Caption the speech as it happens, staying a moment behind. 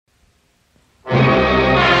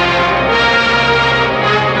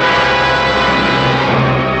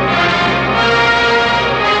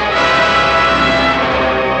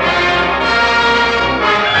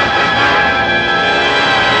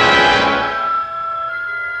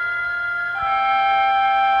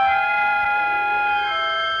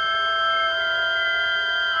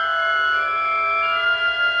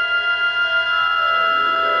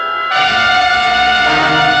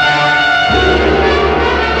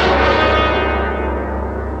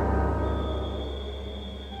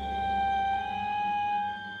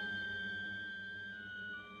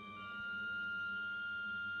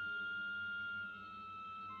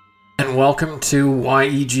welcome to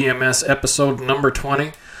YEG MS episode number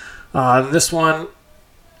 20. This one,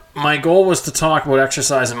 my goal was to talk about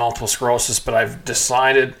exercise and multiple sclerosis, but I've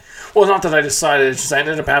decided, well, not that I decided, it's just I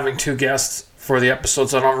ended up having two guests for the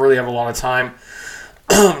episode, so I don't really have a lot of time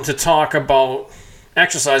to talk about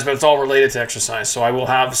exercise, but it's all related to exercise. So I will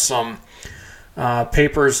have some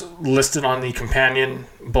papers listed on the companion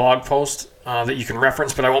blog post that you can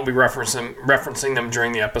reference, but I won't be referencing them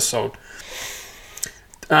during the episode.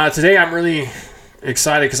 Today I'm really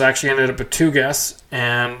excited because I actually ended up with two guests,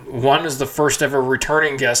 and one is the first ever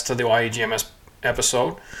returning guest to the YEG MS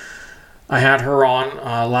episode. I had her on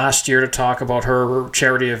last year to talk about her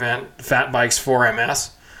charity event, Fat Bikes for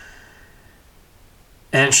MS.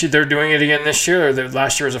 And they're doing it again this year.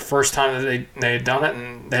 Last year was the first time that they had done it,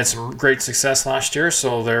 and they had some great success last year.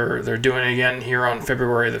 So they're doing it again here on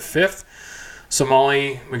February the 5th. So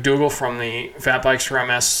Molly McDougall from the Fat Bikes for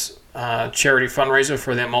MS charity fundraiser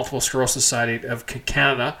for the Multiple Sclerosis Society of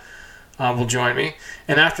Canada will join me.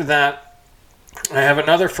 And after that, I have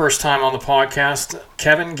another first time on the podcast.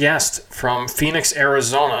 Kevin Gest from Phoenix,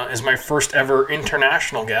 Arizona is my first ever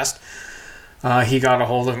international guest. He got a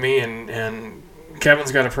hold of me, and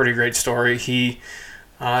Kevin's got a pretty great story. He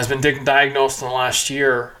has been diagnosed in the last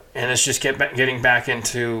year and is just getting back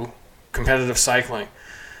into competitive cycling.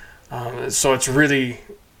 So it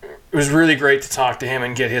was really great to talk to him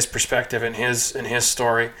and get his perspective and his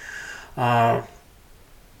story. The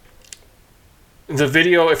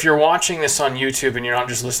video, if you're watching this on YouTube and you're not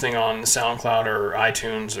just listening on SoundCloud or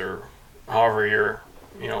iTunes or however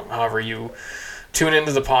you tune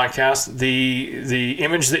into the podcast, the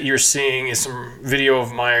image that you're seeing is some video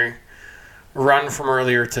of my run from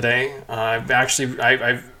earlier today. I've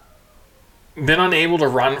been unable to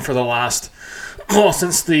run for the last,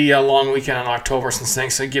 since the long weekend in October, since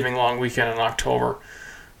Thanksgiving long weekend in October.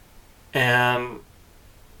 And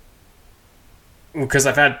because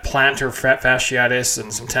I've had plantar fasciitis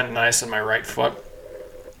and some tendonitis in my right foot.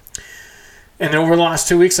 And over the last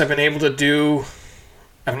 2 weeks, I've now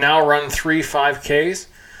run 3 5Ks.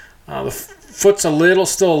 The foot's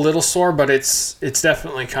still a little sore, but it's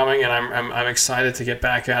definitely coming, and I'm excited to get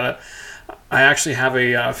back at it. I actually have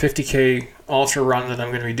a 50K ultra run that I'm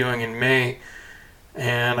going to be doing in May,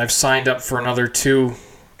 and I've signed up for another 2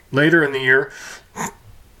 later in the year.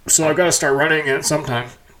 So I've got to start running it sometime,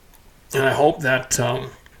 and I hope that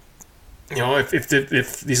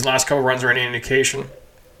if these last couple runs are any indication,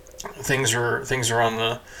 things are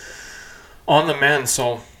on the mend.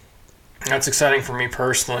 So that's exciting for me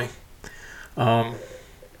personally. So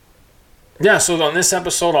on this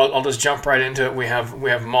episode, I'll just jump right into it. We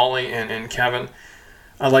have Molly and Kevin.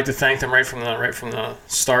 I'd like to thank them right from the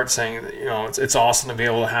start, saying that it's awesome to be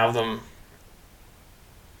able to have them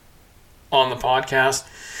on the podcast,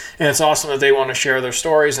 and it's awesome that they want to share their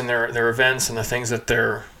stories and their events and the things that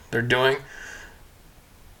they're doing.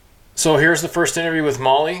 So here's the first interview with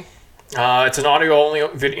Molly. It's an audio-only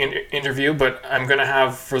interview, but I'm going to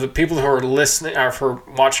have, for the people who are listening or for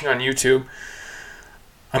watching on YouTube,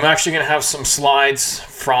 I'm actually going to have some slides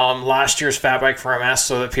from last year's Fat Bike for MS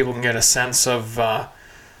so that people can get a sense of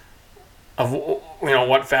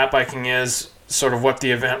what fat biking is, sort of what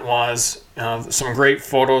the event was. Some great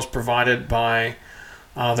photos provided by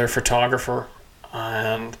their photographer,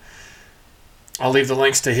 and I'll leave the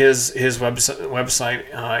links to his website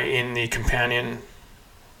in the companion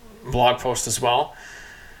blog post as well.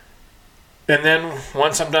 And then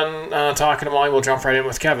once I'm done talking to Molly, we'll jump right in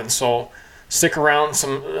with Kevin. So stick around,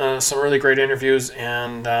 some really great interviews,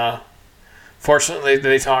 and fortunately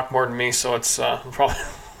they talk more than me, so it's probably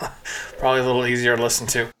a little easier to listen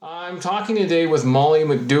to. I'm talking today with Molly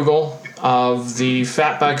McDougall of the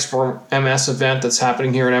Fat Bikes for MS event that's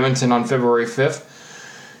happening here in Edmonton on February 5th.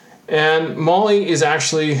 And Molly is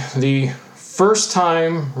actually the first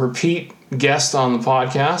time repeat guest on the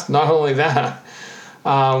podcast. Not only that,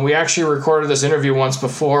 we actually recorded this interview once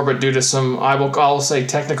before, but due to some, I'll say,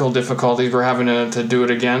 technical difficulties, we're having to do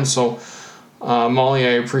it again. So, Molly,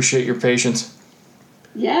 I appreciate your patience.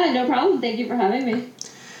 Yeah, no problem. Thank you for having me.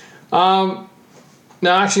 Now,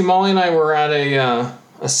 actually, Molly and I were at a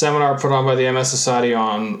seminar put on by the MS Society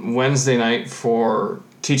on Wednesday night for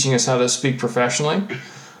teaching us how to speak professionally.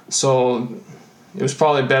 So it was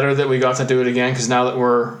probably better that we got to do it again, because now that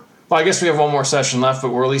I guess we have one more session left, but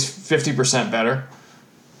we're at least 50% better.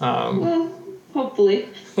 Well, hopefully.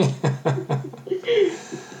 And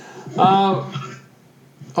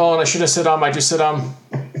I should have said I just said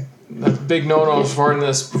that's a big no-no as far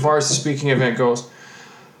as the speaking event goes.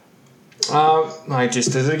 I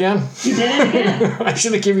just did it again. You did it again. I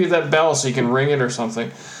should have given you that bell so you can ring it or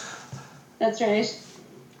something. That's right.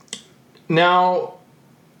 Now,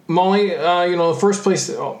 Molly, the first place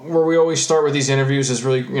where we always start with these interviews is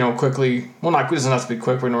really, quickly. Well, it doesn't have to be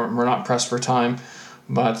quick. We're not pressed for time,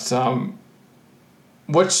 but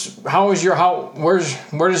where does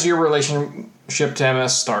your relationship to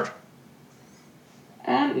MS start?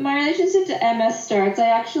 My relationship to MS starts. I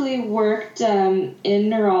actually worked in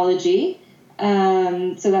neurology,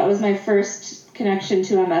 so that was my first connection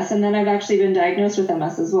to MS, and then I've actually been diagnosed with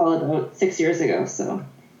MS as well about 6 years ago. So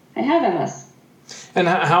I have MS. And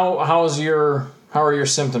how are your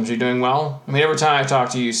symptoms? Are you doing well? I mean, every time I talk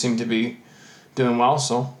to you, you seem to be doing well.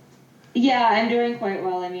 So yeah, I'm doing quite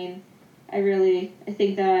well. I mean, I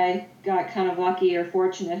think that I got kind of lucky or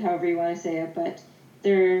fortunate, however you want to say it, but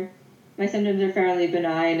my symptoms are fairly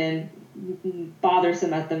benign and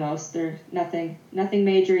bothersome at the most. They're nothing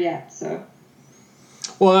major yet. So.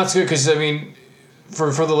 Well, that's good because I mean,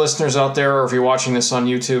 for the listeners out there, or if you're watching this on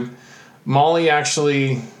YouTube, Molly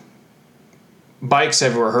actually bikes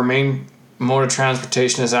everywhere. Her main mode of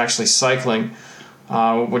transportation is actually cycling,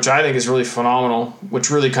 which I think is really phenomenal, which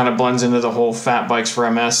really kind of blends into the whole Fat Bikes for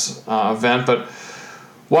MS event. But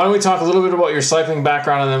why don't we talk a little bit about your cycling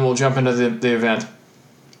background, and then we'll jump into the event.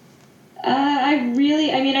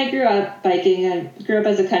 I grew up biking. I grew up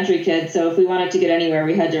as a country kid, so if we wanted to get anywhere,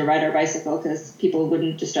 we had to ride our bicycle because people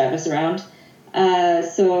wouldn't just drive us around.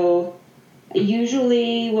 So I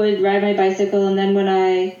usually would ride my bicycle, and then when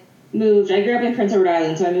I moved, I grew up in Prince Edward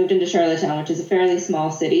Island, so I moved into Charlottetown, which is a fairly small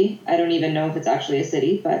city. I don't even know if it's actually a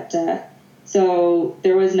city, but so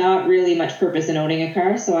there was not really much purpose in owning a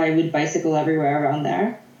car, so I would bicycle everywhere around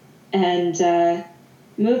there. And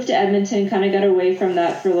moved to Edmonton, kind of got away from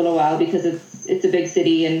that for a little while because it's a big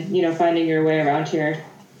city, and finding your way around here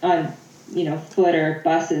on foot or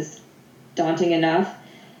bus is daunting enough.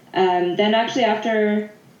 Then actually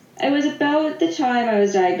after it was about the time I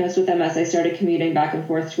was diagnosed with MS, I started commuting back and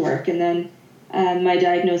forth to work, and then my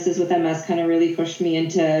diagnosis with MS kind of really pushed me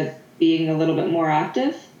into being a little bit more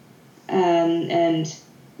active. And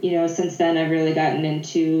since then I've really gotten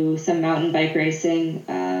into some mountain bike racing.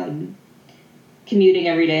 Commuting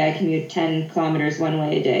every day. I commute 10 kilometers one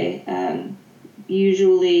way a day,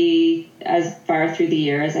 usually as far through the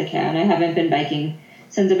year as I can. I haven't been biking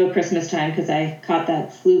since about Christmas time because I caught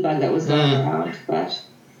that flu bug that was going around. But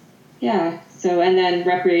yeah, so, and then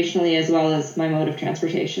recreationally as well as my mode of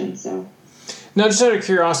transportation. So now, just out of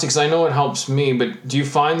curiosity, because I know it helps me, but do you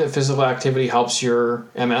find that physical activity helps your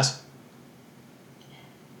MS?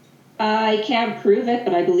 I can't prove it,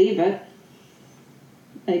 but I believe it.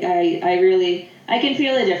 Like I can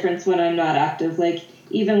feel a difference when I'm not active. Like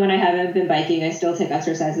even when I haven't been biking, I still take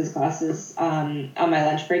exercises classes on my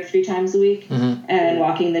lunch break 3 times a week, and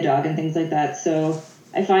walking the dog and things like that. So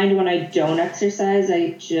I find when I don't exercise,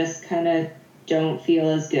 I just kind of don't feel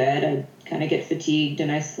as good. I kind of get fatigued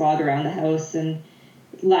and I slog around the house and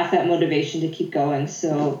lack that motivation to keep going.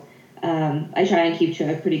 So I try and keep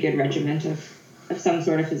to a pretty good regimen of some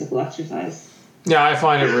sort of physical exercise. Yeah, I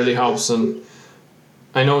find it really helps. And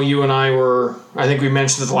I know you and I think we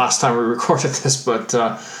mentioned it the last time we recorded this, but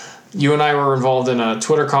you and I were involved in a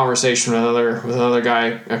Twitter conversation with another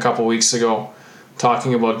guy a couple weeks ago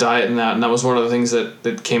talking about diet and that was one of the things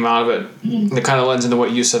that came out of it. That kind of lends into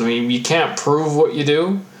what you said. I mean, you can't prove what you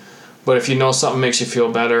do, but if you know something makes you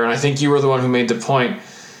feel better, and I think you were the one who made the point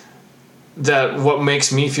that what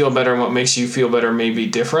makes me feel better and what makes you feel better may be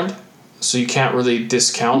different, so you can't really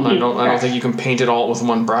discount. I don't think you can paint it all with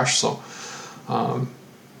one brush. So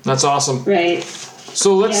that's awesome. Right.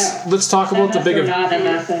 So let's talk about the big event.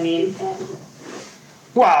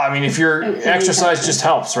 Well, I mean, if your exercise just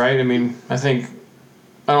helps, right? I mean, I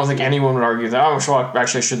don't think anyone would argue that. I'm sure.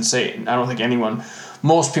 Actually, I shouldn't say. I don't think anyone.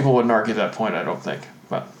 Most people wouldn't argue that point. I don't think.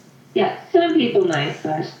 But yeah, some people might,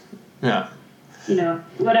 but yeah,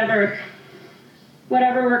 whatever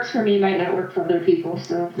works for me might not work for other people.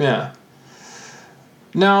 So yeah.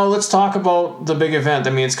 Now let's talk about the big event. I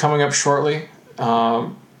mean, it's coming up shortly.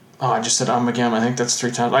 I just said again. I think that's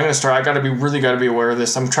 3 times. I'm gonna start. I gotta be aware of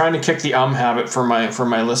this. I'm trying to kick the habit for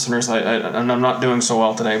my listeners. And I'm not doing so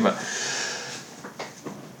well today, but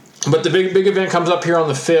the big event comes up here on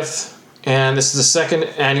the 5th, and this is the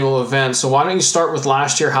 2nd annual event. So why don't you start with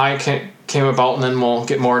last year, how it came about, and then we'll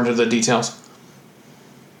get more into the details.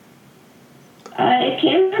 It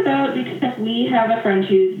came about because we have a friend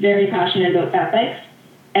who's very passionate about fat bikes,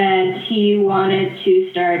 and he wanted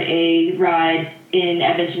to start a ride in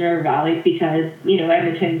Edmonton River Valley because,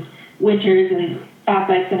 Edmonton's winters and fat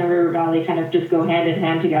bikes in a river valley kind of just go hand in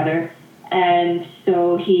hand together. And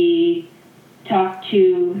so he talked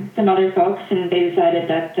to some other folks, and they decided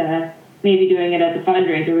that maybe doing it as a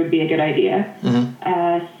fundraiser would be a good idea.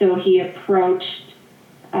 So he approached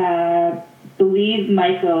the believe,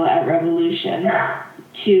 Michael at Revolution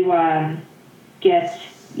to get,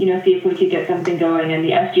 see if we could get something going. And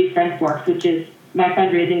the SG Front Forks, which is my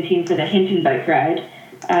fundraising team for the Hinton bike ride,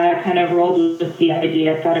 kind of rolled with the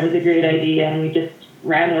idea, thought it was a great idea, and we just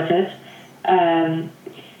ran with it.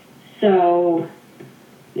 So,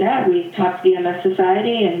 yeah, we talked to the MS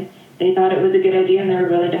Society, and they thought it was a good idea, and they were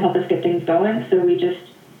willing to help us get things going. So we just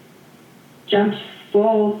jumped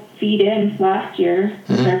full feet in last year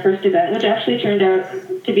with our first event, which actually turned out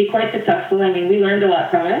to be quite successful. I mean, we learned a lot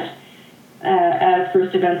from it, as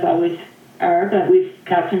first events always are, but we've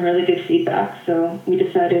got some really good feedback. So we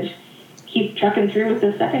decided to keep trucking through with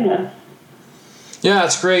the second one. Yeah,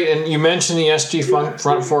 it's great. And you mentioned the SG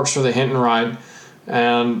Front Forks for the Hinton ride,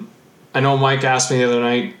 and I know Mike asked me the other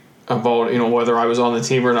night about whether I was on the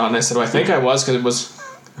team or not, and I said, well, I think I was, because it was.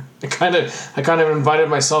 I kind of invited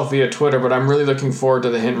myself via Twitter, but I'm really looking forward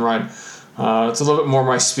to the Hinton ride. It's a little bit more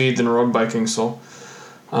my speed than road biking, so.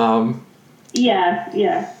 Yeah,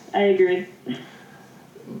 I agree.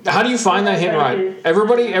 How do you find that Hinton ride?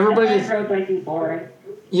 Everybody. Road biking boring.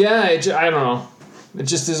 Yeah, I don't know. It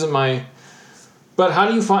just isn't my. But how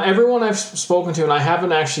do you find everyone I've spoken to, and I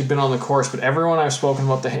haven't actually been on the course, but everyone I've spoken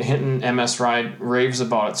about the Hinton MS ride raves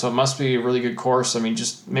about it. So it must be a really good course. I mean,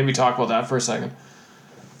 just maybe talk about that for a second.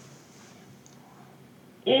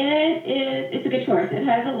 It's a good course. It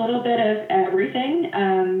has a little bit of everything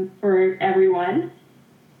for everyone.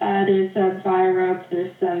 There's some fire ropes,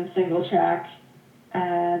 there's some single track.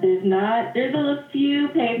 There's a few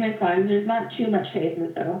pavement climbs. There's not too much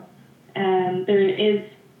pavement though. There is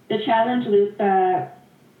the challenge loop. The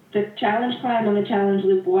challenge climb on the challenge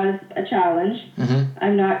loop was a challenge. Mm-hmm.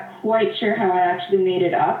 I'm not quite sure how I actually made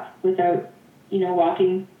it up without,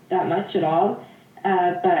 walking that much at all.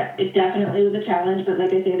 But it definitely was a challenge. But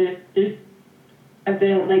like I say,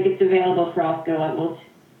 it's available for all skill levels.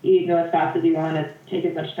 You can go as fast as you want, take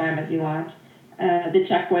as much time as you want. The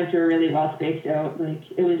checkpoints were really well spaced out.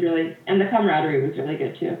 It was really, and the camaraderie was really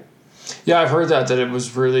good too. Yeah, I've heard that it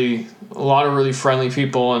was really a lot of really friendly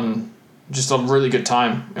people and just a really good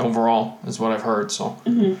time overall is what I've heard. So.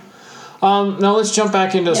 Mm-hmm. Now let's jump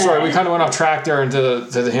back into the story. We kind of went off track there into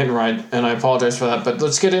the Hinton ride, and I apologize for that. But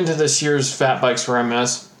let's get into this year's Fat Bikes for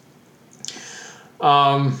MS.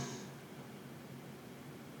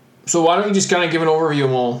 So why don't you just kind of give an overview,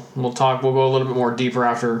 and we'll talk. We'll go a little bit more deeper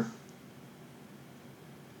after.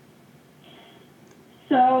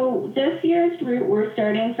 So this year's route, we're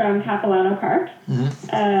starting from Capilano Park,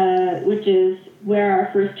 mm-hmm. Which is where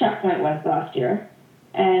our first checkpoint was last year,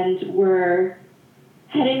 and we're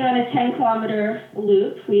heading on a 10-kilometer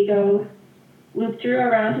loop. We go loop through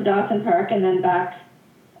around to Dawson Park and then back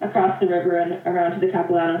across the river and around to the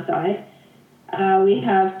Capilano side. We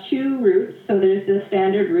have two routes. So there's the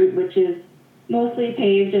standard route, which is mostly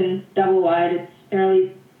paved and double wide. It's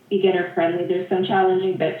fairly beginner friendly. There's some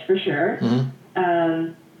challenging bits for sure.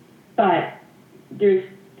 Mm-hmm. But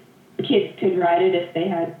kids could ride it if they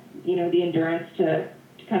had, the endurance to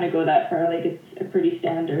kind of go that far. It's a pretty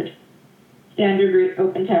standard route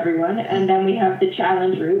open to everyone. And then we have the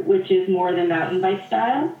challenge route, which is more the mountain bike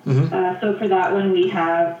style. Mm-hmm. So for that one,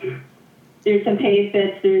 there's some paved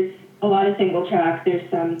bits, there's a lot of single track, there's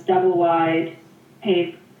some double wide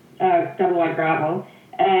gravel,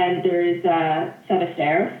 and there's a set of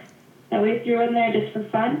stairs that we threw in there just for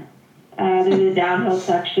fun. There's a downhill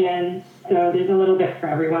section, so there's a little bit for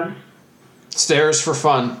everyone. Stairs for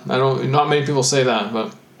fun. Not many people say that,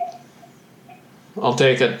 but I'll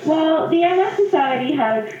take it. Well, the MS Society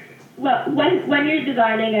has, when you're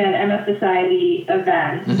designing an MS Society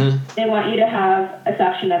event, mm-hmm. they want you to have a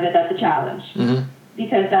section of it that's a challenge. Mm-hmm.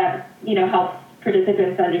 Because that, helps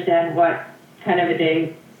participants understand what kind of a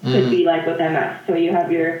day could be like with MS. So you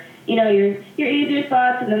have your easier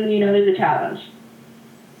spots, and then, there's a challenge.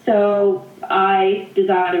 So I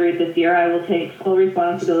designed a route this year. I will take full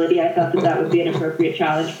responsibility. I thought that would be an appropriate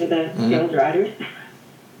challenge for the skilled riders.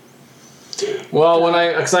 Well,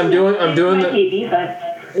 I'm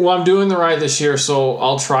doing the ride this year, so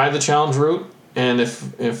I'll try the challenge route, and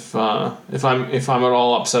if I'm at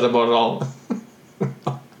all upset about it,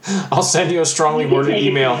 I'll send you a strongly worded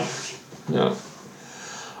email. Yeah.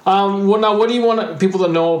 Now, what do you want people to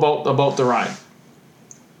know about the ride?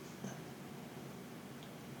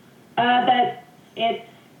 That it's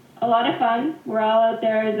a lot of fun. We're all out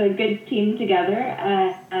there as a good team together.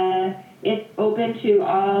 It's open to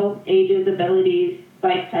all ages, abilities,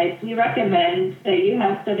 bike types. We recommend that you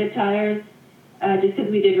have studded tires, just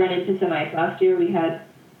because we did run into some ice last year. We had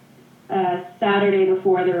Saturday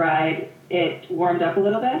before the ride, it warmed up a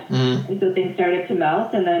little bit, and so things started to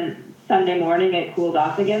melt, and then Sunday morning it cooled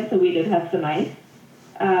off again, so we did have some ice.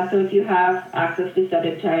 So if you have access to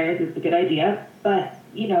studded tires, it's a good idea. But,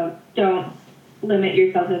 don't limit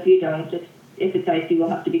yourself if you don't. Just if it's icy, we'll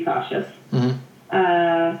have to be cautious.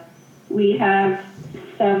 We have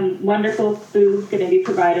some wonderful foods going to be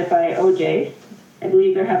provided by OJ's. I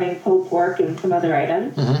believe they're having pulled pork and some other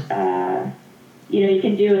items. You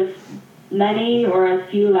can do as many or as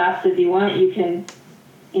few laps as you want. You can,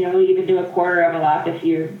 even do a quarter of a lap if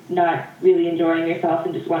you're not really enjoying yourself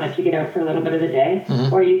and just wanted to get out for a little bit of the day.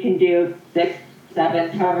 Or you can do 6, 7,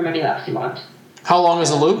 however many laps you want. How long is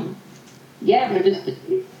the loop? Yeah,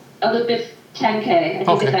 a loop is 10K. I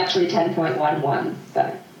think it's actually 10.11.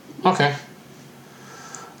 But okay.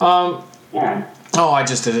 Yeah. Oh, I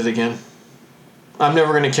just did it again. I'm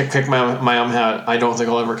never going to kick my hat. I don't think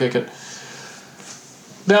I'll ever kick it.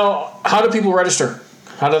 Now, how do people register?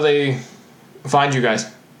 How do they find you guys?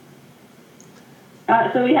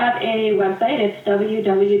 So we have a website. It's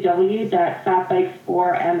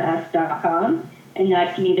www.fatbikes4ms.com, and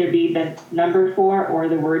that can either be the number 4 or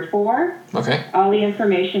the word 4. Okay. All the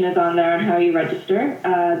information is on there on how you register.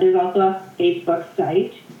 There's also a Facebook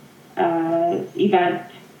site, a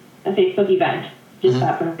Facebook event, just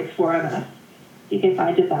Fatbikes4ms. You can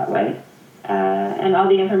find it that way. And all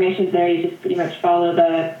the information's there. You just pretty much follow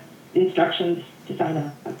the instructions to sign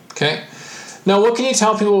up. Okay. Now, what can you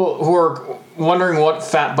tell people who are wondering what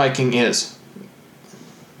fat biking is?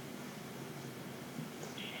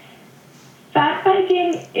 Fat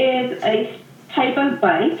biking is a type of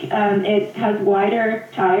bike. It has wider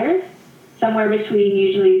tires, somewhere between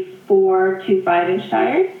usually 4 to 5-inch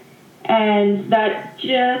tires, and that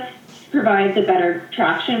just provides a better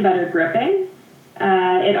traction, better gripping.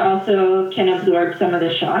 It also can absorb some of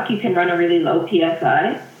the shock. You can run a really low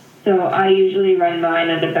PSI. So I usually run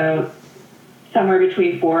mine at about somewhere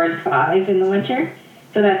between 4 and 5 in the winter.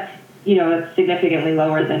 So that's, it's significantly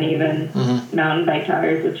lower than even mountain bike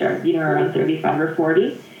tires, which are, around 35 or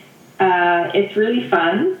 40. It's really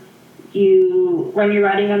fun. When you're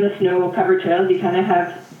riding on the snow-covered trails, you kind of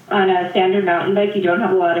have, on a standard mountain bike, you don't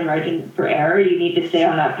have a lot of margin for error. You need to stay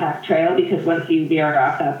on that packed trail because once you veer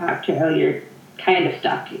off that packed trail, you're kind of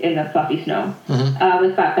stuck in the fluffy snow.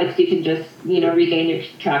 With fat bikes, you can just regain your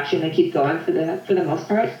traction and keep going for the most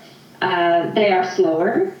part. They are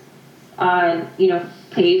slower on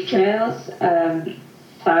paved trails,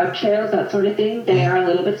 plowed trails, that sort of thing. They are a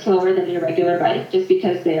little bit slower than your regular bike just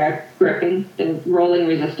because they are gripping. The rolling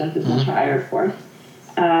resistance is much higher, of course.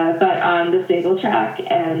 But on the single track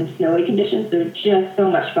and snowy conditions, they're just so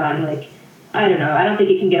much fun. Like, I don't know. I don't think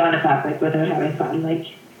you can get on a fat bike without having fun. Like,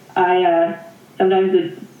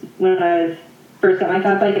 sometimes when I was first on my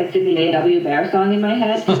fat bike, I did the A.W. Bear song in my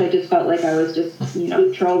head because I just felt like I was just,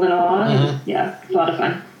 trolling along. And, yeah, it's a lot of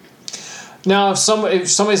fun. Now, if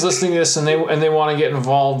somebody's listening to this and they want to get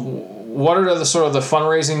involved, what are the sort of the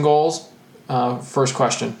fundraising goals? First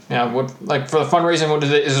question. Yeah, for the fundraising,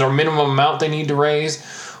 is there a minimum amount they need to raise,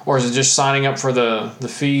 or is it just signing up for the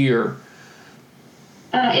fee or?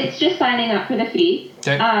 It's just signing up for the fee.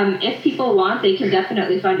 Okay. If people want, they can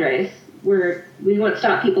definitely fundraise. We won't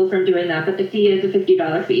stop people from doing that, but the fee is a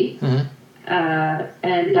 $50 fee.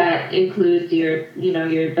 And that includes your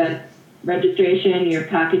event registration, your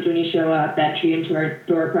package when you show up, entry into our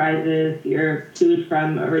door prizes, your food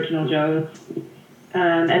from Original Joe's.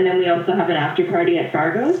 And then we also have an after party at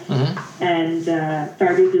Fargo's. And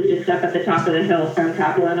Fargo's is just up at the top of the hill from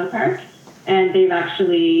Capilano Park. And they've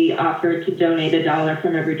actually offered to donate $1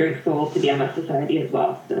 from every drink sold to the MS Society as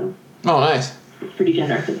well. So. Oh, nice. It's pretty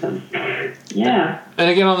generous of them. Yeah. And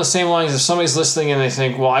again, on the same lines, if somebody's listening and they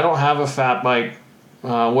think, well, I don't have a fat bike,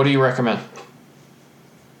 what do you recommend?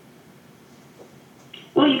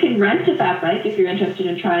 Well, you can rent a fat bike if you're interested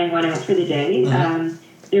in trying one out for the day.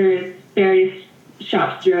 There's various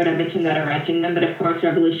shops throughout Edmonton that are renting them, but of course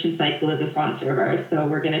Revolution Cycle is a sponsor of ours, so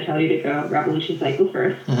we're going to tell you to go Revolution Cycle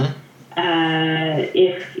first.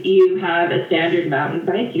 If you have a standard mountain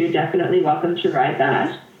bike, you're definitely welcome to ride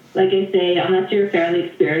that. Like I say, unless you're a fairly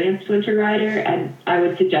experienced winter rider, I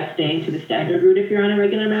would suggest staying to the standard route if you're on a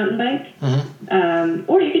regular mountain bike.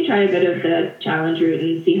 Or you could try a bit of the challenge route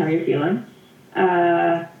and see how you're feeling.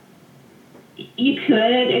 You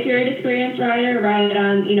could, if you're an experienced rider, ride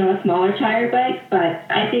on, a smaller tire bike, but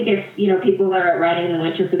I think if, people are riding in the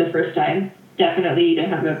winter for the first time, definitely either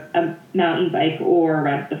have a mountain bike or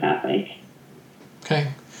rent the fat bike.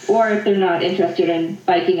 Okay. Or if they're not interested in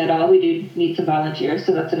biking at all, we do need some volunteers,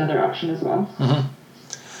 so that's another option as well.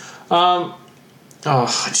 I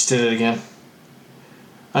just did it again.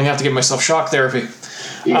 I'm going to have to give myself shock therapy.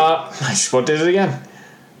 I just about did it again.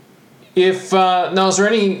 Now, is there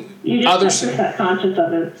any you just others? You're conscious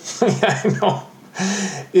of it. Yeah, I know.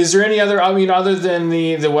 Is there any other, I mean, other than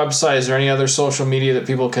the website, is there any other social media that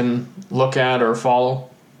people can look at or follow?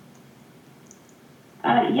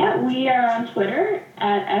 Yeah, we are on Twitter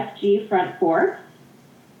at FG Front Forks.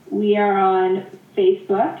 We are on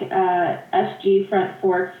Facebook, SG Front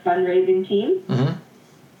Forks Fundraising Team. Mm-hmm.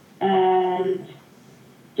 And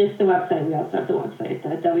just the website. We also have the website, the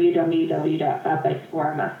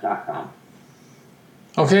www.fatbikes4ms.com.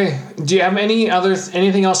 Okay. Do you have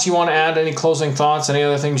anything else you want to add? Any closing thoughts? Any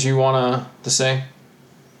other things you want to say?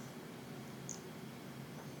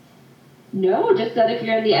 No, just that if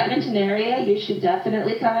you're in the Edmonton area, you should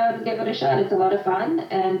definitely come out and give it a shot. It's a lot of fun,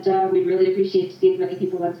 and we'd really appreciate to see as many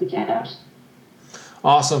people as we can out.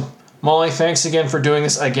 Awesome. Molly, thanks again for doing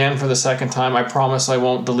this again for the second time. I promise I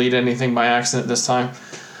won't delete anything by accident this time.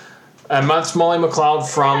 And that's Molly McLeod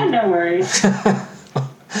from... No worries.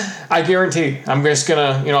 I guarantee. I'm just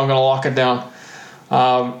gonna, I'm gonna lock it down.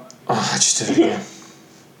 I just did it again.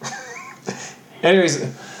 Anyways,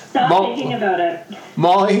 Stop thinking about it.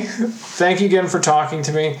 Molly, thank you again for talking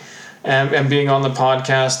to me and being on the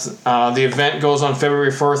podcast. The event goes on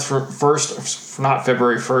February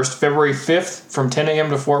 5th from 10 a.m.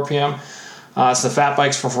 to 4 p.m. It's the Fat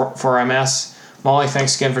Bikes for MS. Molly,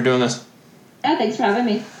 thanks again for doing this. Yeah, thanks for having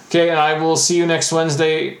me. Okay, and I will see you next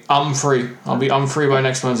Wednesday. I'm free. I'll be free by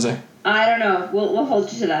next Wednesday. I don't know. We'll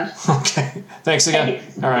hold you to that. Okay. Thanks again.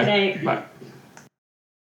 Thanks. All right. Good night. Bye.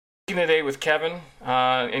 Today with Kevin,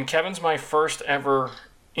 and Kevin's my first ever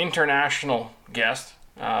international guest.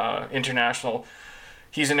 International.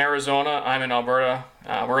 He's in Arizona. I'm in Alberta.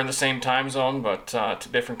 We're in the same time zone, but to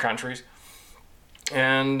different countries.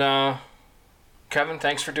 And Kevin,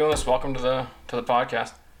 thanks for doing this. Welcome to the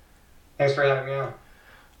podcast. Thanks for having me on.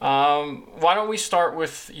 Why don't we start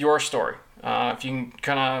with your story? If you can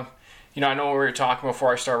kind of, I know we were talking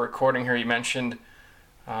before I started recording here. You mentioned,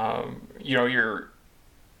 your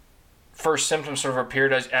first symptoms sort of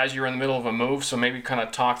appeared as you were in the middle of a move. So maybe kind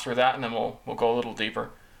of talk through that, and then we'll go a little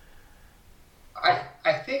deeper. I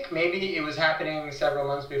think maybe it was happening several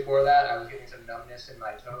months before that. I was getting some numbness in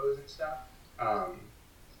my toes and stuff. I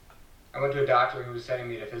went to a doctor who was sending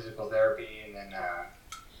me to physical therapy, and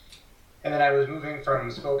then I was moving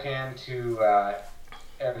from Spokane to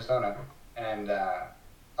Arizona, and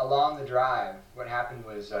along the drive, what happened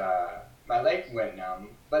was my leg went numb.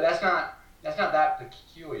 But that's not that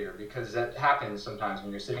peculiar, because that happens sometimes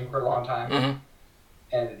when you're sitting for a long time, mm-hmm.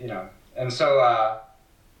 and so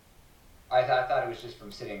I thought it was just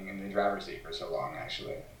from sitting in the driver's seat for so long,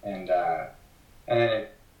 actually, and then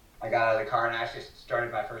I got out of the car and actually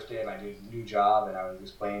started my first day at my new job, and I was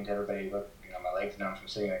explaining to everybody, look, my leg's numb from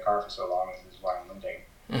sitting in the car for so long, this is why I'm limping.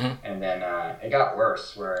 Mm-hmm. And then it got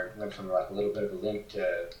worse, where it went from like a little bit of a limp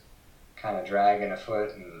to kind of dragging a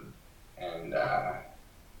foot, and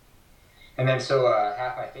then so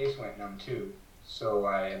half my face went numb too. So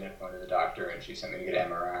I ended up going to the doctor, and she sent me to get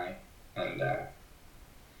an MRI, and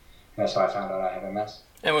that's how I found out I have MS.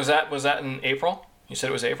 And was that in April? You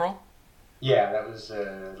said it was April? Yeah, that was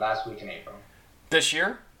last week in April. This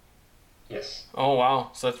year? Yes. Oh,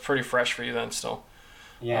 wow. So that's pretty fresh for you then still.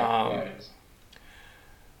 Yeah, it is.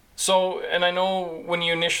 So, and I know when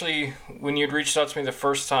you'd reached out to me the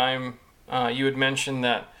first time, you had mentioned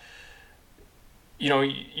that,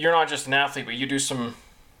 you're not just an athlete, but you do some,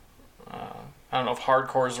 I don't know if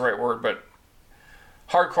hardcore is the right word, but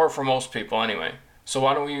hardcore for most people anyway. So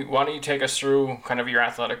why don't you take us through kind of your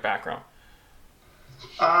athletic background?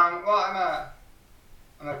 Well,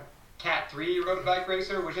 I'm a Cat 3 road bike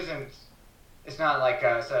racer, which it's not like,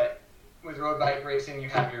 so with road bike racing, you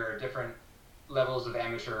have your different levels of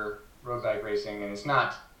amateur road bike racing, and it's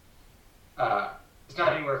not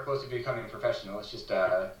anywhere close to becoming professional. It's just,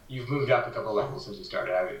 you've moved up a couple levels since you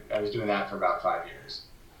started. I was doing that for about 5 years.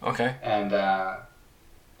 Okay. And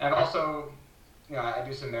I'm also, I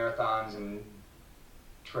do some marathons and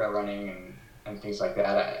trail running and things like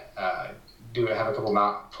that. I have a couple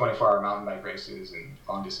 24-hour mountain bike races and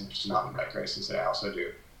long distance mountain bike races that I also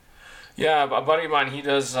do. Yeah, a buddy of mine, he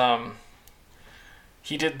does.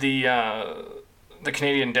 He did the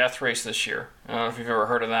Canadian Death Race this year. I don't know if you've ever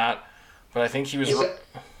heard of that, but I think he was.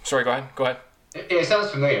 Sorry, go ahead. It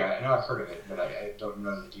sounds familiar. I know I've heard of it, but I don't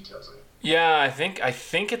know the details of it. Yeah, I think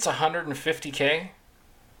it's 150K.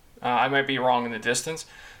 I might be wrong in the distance,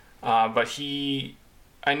 but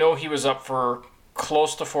I know he was up for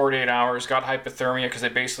close to 48 hours. Got hypothermia because they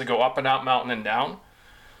basically go up and out mountain and down.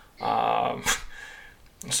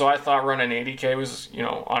 So I thought running 80K was,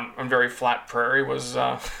 on very flat prairie was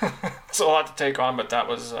it's a lot to take on, but that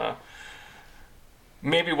was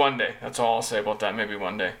maybe one day. That's all I'll say about that. Maybe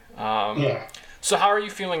one day. Yeah. So how are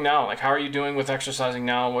you feeling now? Like, how are you doing with exercising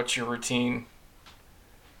now? What's your routine?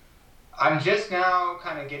 I'm just now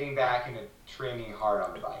kind of getting back into training hard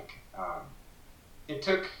on the bike. It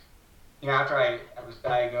took, after I was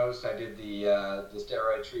diagnosed, I did the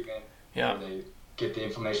steroid treatment. Yeah. Where they get the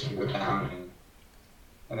inflammation to go down,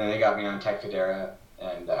 and then they got me on Tecfidera,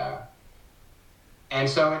 and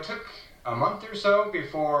so it took a month or so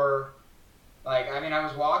before, I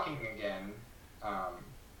was walking again,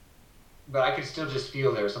 but I could still just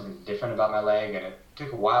feel there was something different about my leg, and it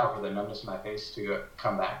took a while for the numbness in my face to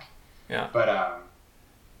come back. Yeah. But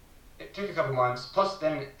it took a couple months. Plus,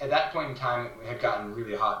 then at that point in time, it had gotten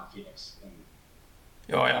really hot in Phoenix. And,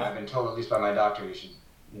 I've been told, at least by my doctor, you should,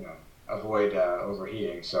 avoid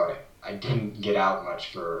overheating. So I didn't get out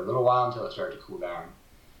much for a little while until it started to cool down.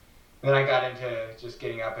 And then I got into just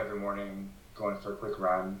getting up every morning, going for a quick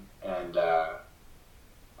run, and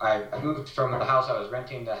I moved from the house I was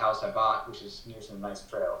renting to the house I bought, which is near some nice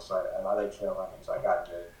trails. So I like trail running, so I got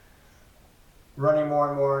into running more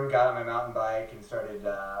and more, and got on my mountain bike and started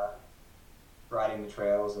riding the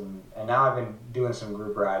trails, and now I've been doing some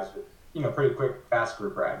group rides, with, pretty quick, fast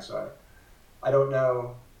group rides. So I don't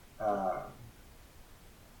know. I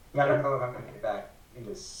don't know if I'm going to get back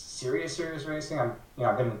into serious racing. I've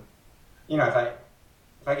been,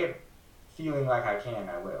 if I get feeling like I can,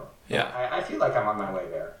 I will. Yeah. I feel like I'm on my way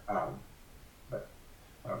there, but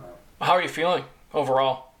I don't know. How are you feeling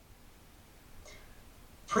overall?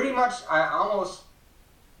 Pretty much, I almost,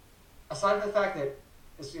 aside from the fact that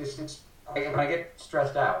when I get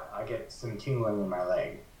stressed out, I get some tingling in my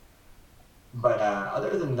leg. But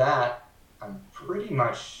other than that, I'm pretty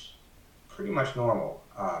much normal.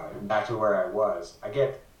 Back to where I was. I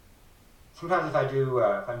get sometimes if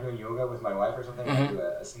I'm doing yoga with my wife or something, I do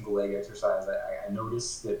a single leg exercise. I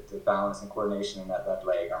notice that the balance and coordination in that left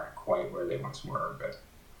leg aren't quite where they once were. But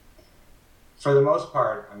for the most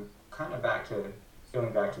part, I'm kind of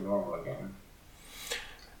feeling back to normal again.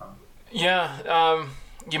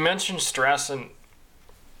 You mentioned stress, and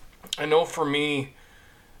I know for me,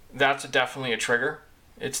 that's definitely a trigger.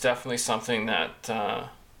 It's definitely something that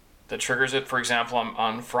triggers it. For example,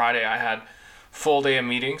 on Friday, I had full day of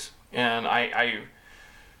meetings, and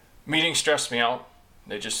meetings stress me out.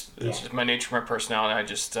 It's just my nature, my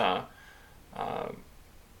personality.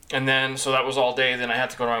 And then, so that was all day. Then I had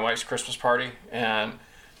to go to my wife's Christmas party, and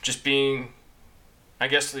just being, I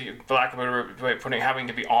guess the lack of a better way of putting it, having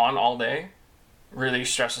to be on all day really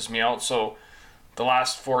stresses me out. So the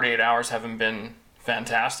last 48 hours haven't been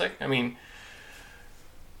fantastic. I mean,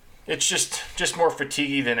 it's just more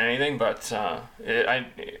fatiguey than anything, but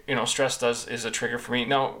stress is a trigger for me.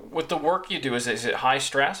 Now, with the work you do, is it high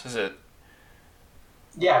stress? Is it?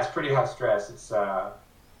 Yeah, it's pretty high stress. It's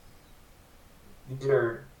these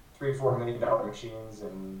are $3-4 million machines,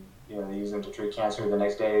 and they use them to treat cancer the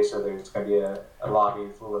next day. So there's going to be a lobby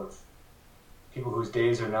full of people whose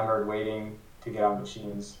days are numbered, waiting to get on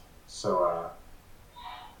machines. So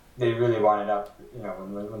they really want it up.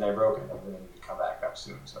 When they're broken, they really need to come back up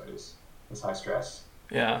soon. So it's high stress.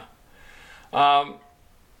 Yeah. Now,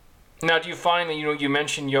 do you find that you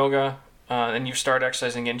mentioned yoga and you start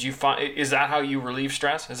exercising again? Do you find, is that how you relieve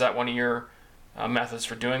stress? Is that one of your methods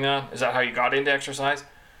for doing that? Is that how you got into exercise?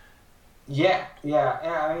 Yeah.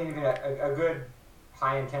 I mean, even a good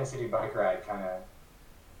high intensity bike ride kind of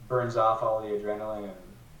burns off all the adrenaline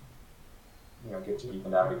and gets you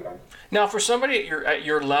evened out again. Now, for somebody at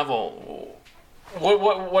your level,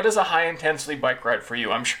 what is a high intensity bike ride for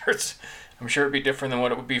you? I'm sure it'd be different than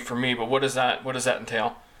what it would be for me. But what does that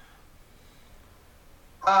entail?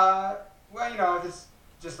 Well,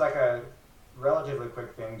 just like a relatively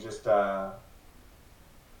quick thing. Just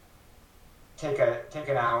take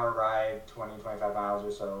an hour ride, 20-25 miles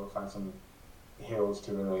or so. Find some hills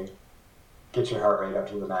to really get your heart rate up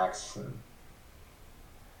to the max.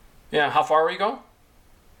 Yeah, how far will you go?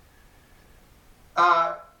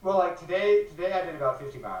 Well, like today I did about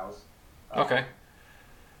 50 miles. Okay.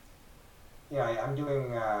 Yeah, I'm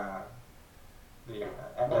doing the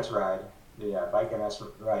MS ride, the bike MS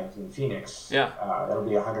ride in Phoenix. Yeah. That'll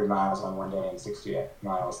be 100 miles on one day and 60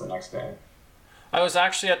 miles the next day. I was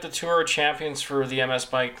actually at the Tour of Champions for the MS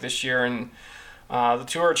bike this year, and the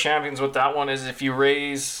Tour of Champions with that one is if you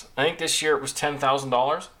raise, I think this year it was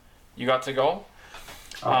 $10,000, you got to go.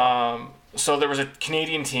 So there was a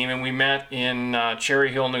Canadian team, and we met in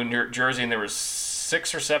Cherry Hill, New Jersey, and there was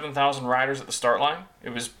 6,000 or 7,000 riders at the start line.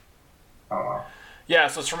 It was. Oh wow. Yeah,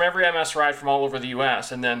 so it's from every MS ride from all over the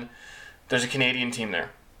U.S., and then there's a Canadian team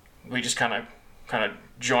there. We just kind of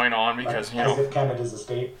join on because as if Canada's a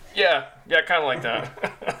state. Yeah, kind of like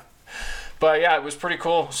that. But yeah, it was pretty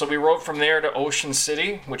cool. So we rode from there to Ocean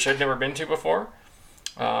City, which I'd never been to before,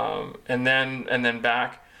 and then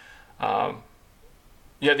back.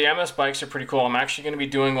 Yeah, the MS bikes are pretty cool. I'm actually going to be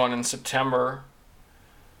doing one in September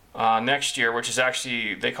next year, which is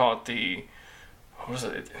actually, they call it the, what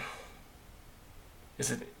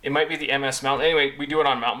is it? It might be the MS Mountain. Anyway, we do it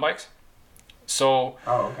on mountain bikes. So,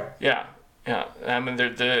 Oh, okay. yeah. I mean,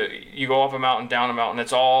 you go up a mountain, down a mountain.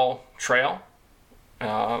 It's all trail,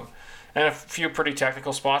 and a few pretty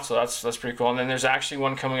technical spots. So that's pretty cool. And then there's actually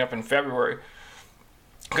one coming up in February.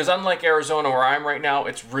 Because unlike Arizona, where I'm right now,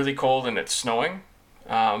 it's really cold and it's snowing.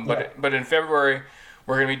 But in February,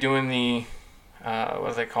 we're going to be doing the what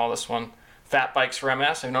do they call this one? Fat bikes for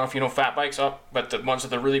MS. I don't know if you know fat bikes but the ones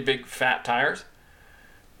with the really big fat tires.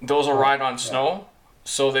 Those will ride on snow.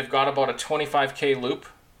 So they've got about a 25K loop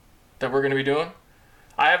that we're going to be doing.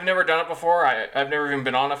 I have never done it before. I've never even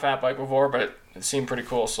been on a fat bike before, but it seemed pretty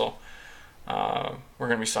cool. So we're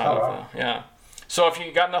going to be signed up for that. Yeah. So if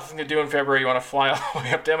you got nothing to do in February, you want to fly all the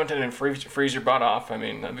way up to Edmonton and freeze your butt off, I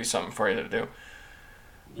mean, that'd be something for you to do.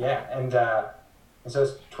 Yeah, and so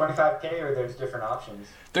it's 25K, or there's different options?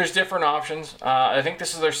 There's different options. I think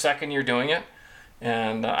this is their second year doing it.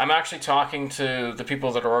 And I'm actually talking to the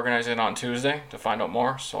people that are organizing it on Tuesday to find out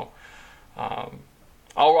more. So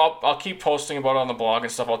I'll keep posting about it on the blog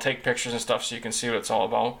and stuff. I'll take pictures and stuff so you can see what it's all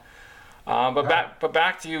about. But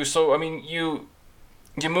back to you. So I mean, you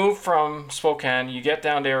move from Spokane, you get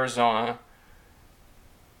down to Arizona,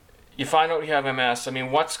 you find out you have MS. I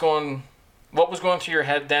mean, what was going through your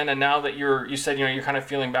head then, and now that you said you're kind of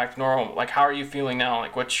feeling back to normal? Like, how are you feeling now?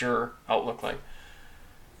 Like, what's your outlook like?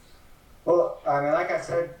 Well, I mean, like I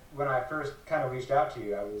said, when I first kind of reached out to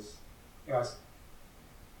you, I was,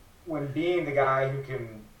 when being the guy who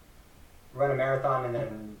can run a marathon and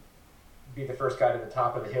then be the first guy to the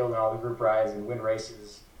top of the hill in all the group rides and win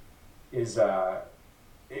races is,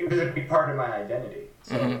 it was a big part of my identity.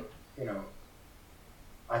 So,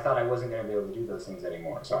 I thought I wasn't going to be able to do those things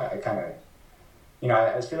anymore. So I kind of,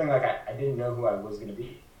 I was feeling like I didn't know who I was going to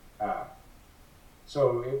be.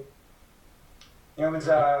 So it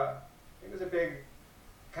was a big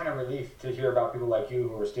kind of relief to hear about people like you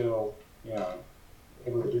who are still,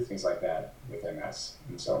 able to do things like that with MS.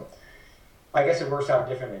 And so I guess it works out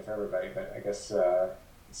differently for everybody, but I guess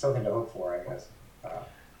it's something to hope for, I guess.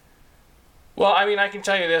 Well, I mean, I can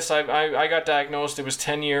tell you this. I got diagnosed. It was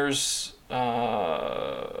 10 years.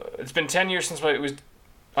 It's been 10 years since it was.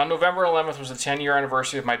 On November 11th was the 10-year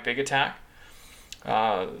anniversary of my big attack.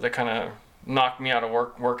 That kind of knocked me out of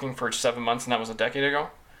working for 7 months, and that was a decade ago.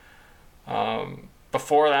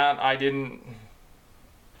 Before that,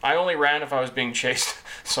 I only ran if I was being chased.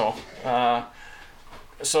 So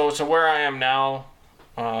where I am now,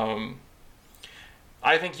 I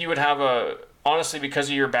think you would have honestly, because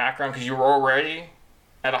of your background, because you were already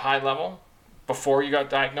at a high level before you got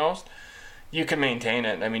diagnosed, you can maintain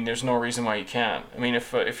it. I mean, there's no reason why you can't. I mean,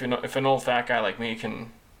 if an old fat guy like me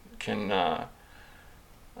can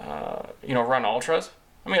run ultras.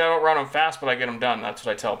 I mean, I don't run them fast, but I get them done. That's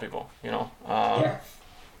what I tell people, Yeah.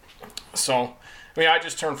 So, I mean, I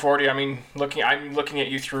just turned 40. I mean, I'm looking at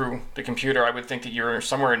you through the computer. I would think that you're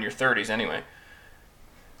somewhere in your 30s anyway.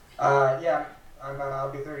 Yeah,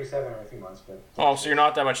 I'll be 37 in a few months. But oh, so you're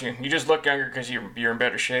not that much. You just look younger because you're in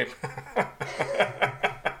better shape.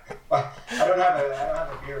 Well, I don't have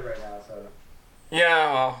a beard right now, so.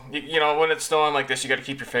 Yeah, well, when it's snowing like this, you got to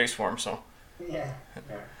keep your face warm. So. Yeah.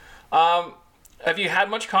 Have you had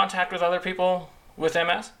much contact with other people with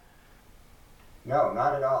MS? No,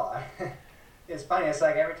 not at all. It's funny. It's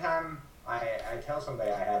like every time I tell somebody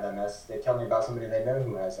I have MS, they tell me about somebody they know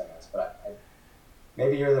who has MS. But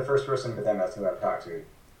maybe you're the first person with MS who I've talked to.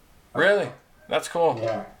 Really? That's cool.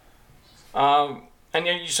 Yeah.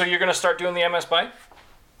 So you're going to start doing the MS bike?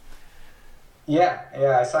 Yeah.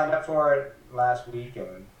 I signed up for it last week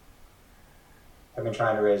and I've been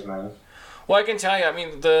trying to raise money. Well, I can tell you. I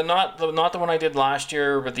mean, not the one I did last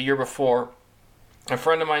year, but the year before. A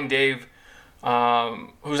friend of mine, Dave,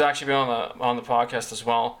 who's actually been on the podcast as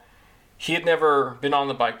well. He had never been on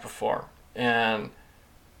the bike before, and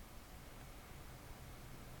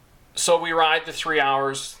so we ride the 3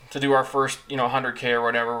 hours to do our first 100K or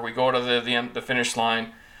whatever. We go to the finish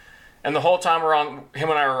line, and the whole time him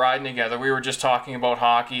and I were riding together, we were just talking about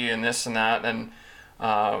hockey and this and that, and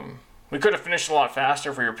we could have finished a lot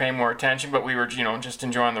faster if we were paying more attention, but we were, just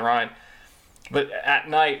enjoying the ride. But at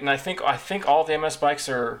night, and I think all the MS bikes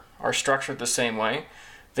are structured the same way.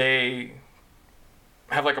 They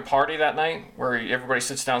have like a party that night where everybody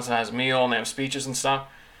sits down and has a meal and they have speeches and stuff.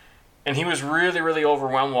 And he was really, really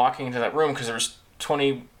overwhelmed walking into that room because there was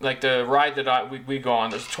 20, like the ride that we go on,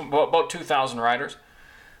 there's about 2,000 riders.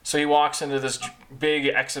 So he walks into this big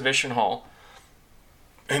exhibition hall,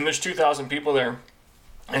 and there's 2,000 people there.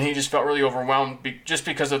 and he just felt really overwhelmed just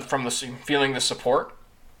because of feeling the support.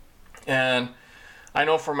 And I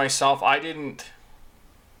know for myself, I didn't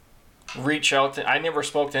reach out I never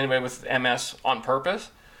spoke to anybody with MS on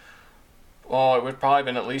purpose. Well, it would probably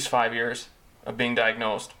been at least 5 years of being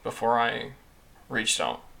diagnosed before I reached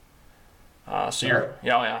out.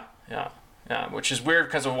 Yeah, which is weird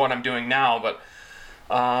because of what I'm doing now, but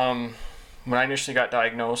when I initially got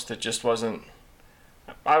diagnosed, it just wasn't,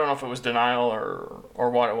 I don't know if it was denial or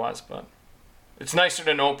what it was, but it's nicer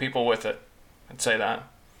to know people with it. I'd say that.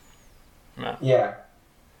 Yeah.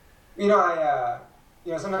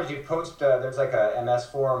 Sometimes you post, there's like a MS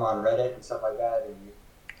forum on Reddit and stuff like that, and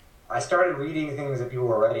I started reading things that people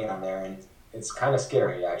were writing on there, and it's kind of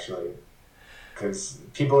scary, actually, because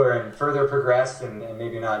people are further progressed and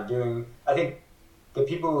maybe not doing. I think the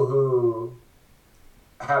people who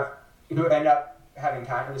end up having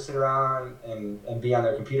time to sit around and be on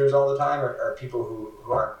their computers all the time are people who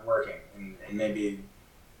aren't working, and maybe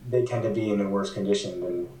they tend to be in a worse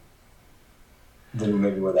condition than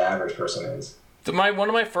maybe what the average person is. One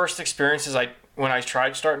of my first experiences, when I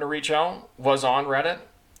tried starting to reach out, was on Reddit,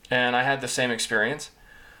 and I had the same experience.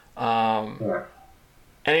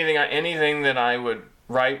 Anything that I would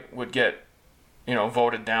write would get,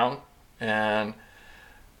 voted down, and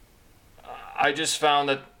I just found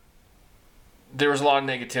that there was a lot of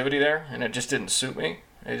negativity there, and it just didn't suit me.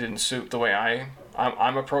 It didn't suit the way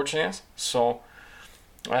I'm approaching it. So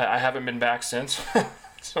I haven't been back since.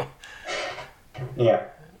 So yeah.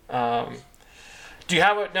 Do you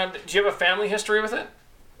have a family history with it?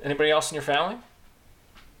 Anybody else in your family?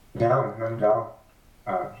 No, none at all.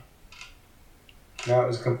 No, it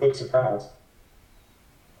was a complete surprise.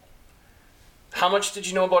 How much did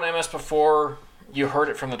you know about MS before you heard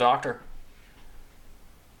it from the doctor?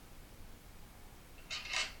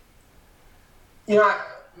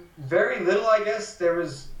 Very little, I guess. There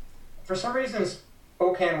was, for some reason,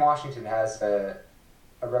 Spokane, Washington has a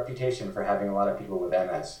reputation for having a lot of people with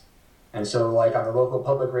MS. And so, like, on the local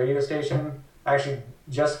public radio station, actually,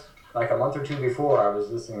 just like a month or two before, I was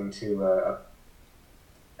listening to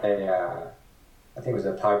I think it was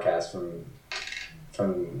a podcast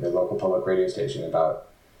from the local public radio station about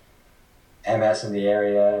MS in the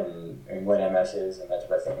area and what MS is and that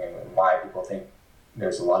type of thing, and why people think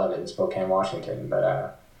there's a lot of it in Spokane, Washington.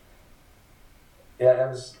 But that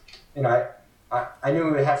was, I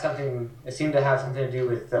knew it seemed to have something to do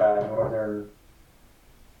with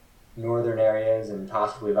northern areas and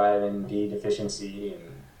possibly vitamin D deficiency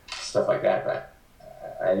and stuff like that, but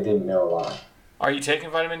I didn't know a lot. Are you taking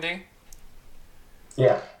vitamin D?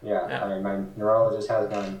 Yeah. I mean, my neurologist has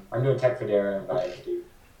one. I'm doing Tecfidera and vitamin D.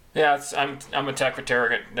 Yeah, I'm a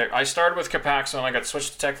Tecfidera. I started with Capaxone. I got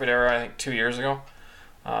switched to Tecfidera, I think, 2 years ago.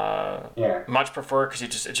 Much prefer because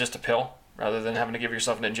it's just a pill rather than having to give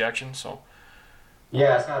yourself an injection. So.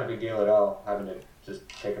 Yeah, it's not a big deal at all having to just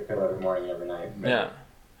take a pill every morning and every night. But. Yeah.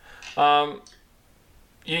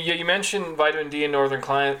 You mentioned vitamin D in northern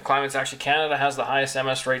climates. Actually, Canada has the highest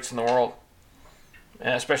MS rates in the world,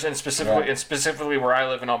 and specifically where I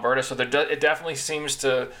live in Alberta. So it definitely seems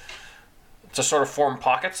to sort of form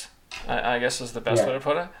pockets, I guess is the best way to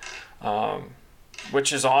put it,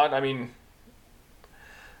 which is odd. I mean,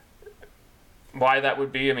 why that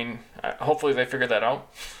would be? I mean, hopefully they figure that out.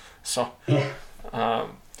 So,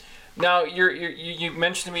 now you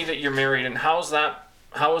mentioned to me that you're married, and how is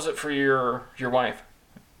it for your wife?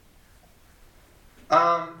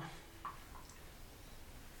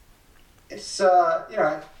 It's I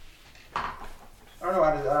don't know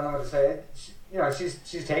what to say.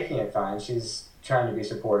 She's taking it fine. She's trying to be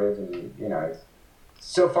supportive, and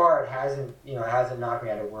so far it hasn't knocked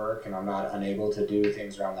me out of work, and I'm not unable to do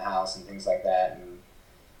things around the house and things like that,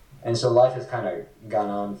 and so life has kind of gone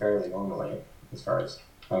on fairly normally as far as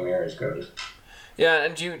my marriage goes. Yeah,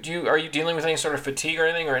 and are you dealing with any sort of fatigue or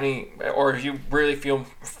anything, or you really feel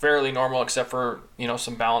fairly normal except for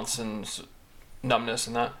some balance and numbness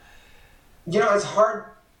and that? It's hard.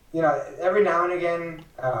 Every now and again,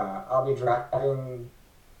 I'll be driving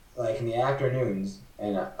like in the afternoons,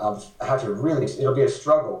 and I'll have to it'll be a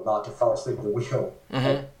struggle not to fall asleep at the wheel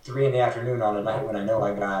at 3 p.m. on a night when I know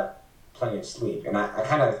I got plenty of sleep, and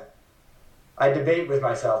I debate with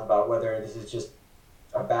myself about whether this is just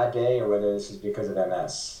a bad day or whether this is because of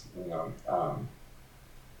MS.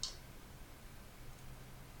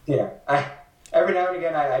 Every now and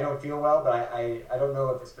again I don't feel well, but I don't know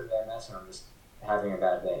if it's because of MS or I'm just having a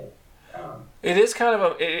bad day. It is kind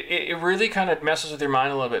of it really kind of messes with your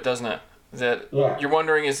mind a little bit, doesn't it? That you're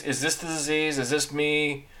wondering, is this the disease? Is this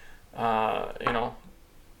me? Yeah,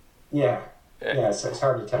 it's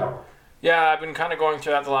hard to tell. Yeah, I've been kind of going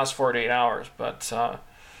through that the last 4 to 8 hours, but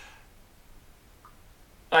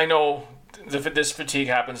I know this fatigue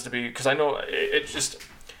happens to be, because I know it just,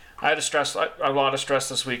 I had a lot of stress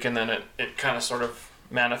this week, and then it kind of sort of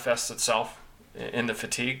manifests itself in the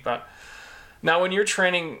fatigue. But now when you're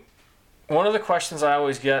training, one of the questions I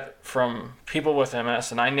always get from people with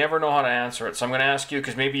MS, and I never know how to answer it, so I'm going to ask you,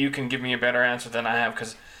 because maybe you can give me a better answer than I have,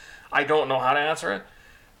 because I don't know how to answer it.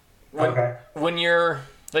 When you're,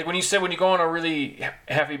 like when you said when you go on a really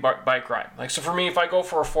heavy bike ride, like, so for me, if I go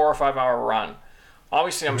for a 4 or 5 hour run,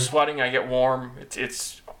 obviously I'm sweating, I get warm.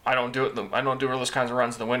 It's I don't do those kinds of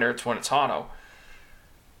runs in the winter. It's when it's hot out.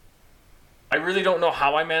 I really don't know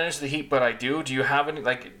how I manage the heat, but I do. Do you have any,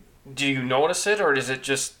 like, do you notice it, or is it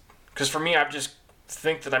just, because for me, I just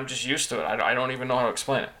think that I'm just used to it. I don't even know how to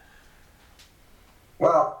explain it.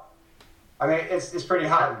 Well, I mean, it's pretty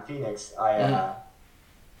hot in Phoenix.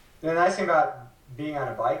 The nice thing about being on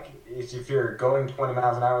a bike is if you're going 20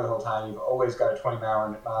 miles an hour the whole time, you've always got a 20 mile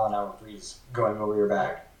an hour breeze going over your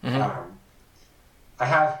back. I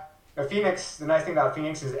have Phoenix. The nice thing about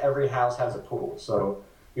Phoenix is every house has a pool. So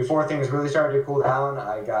before things really started to cool down,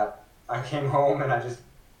 I came home and I just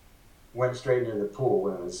went straight into the pool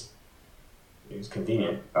when it was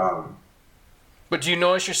convenient. But do you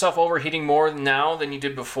notice yourself overheating more now than you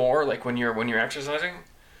did before, like when you're exercising,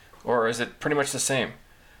 or is it pretty much the same?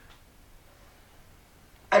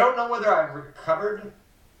 I don't know whether I've recovered.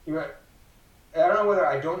 I don't know whether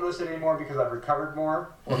I don't notice it anymore because I've recovered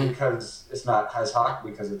more, or because it's not as hot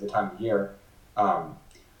because of the time of year. But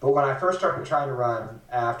when I first started trying to run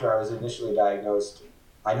after I was initially diagnosed,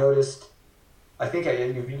 I noticed. I think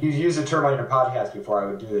you used a term on your podcast before. I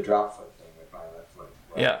would do the drop foot thing with my left foot.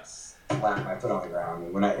 Yeah. Slap my foot on the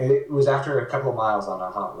ground. And it was after a couple of miles on a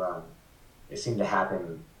hot run, it seemed to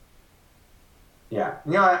happen. Yeah,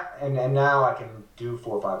 and now I can do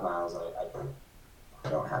 4 or 5 miles. I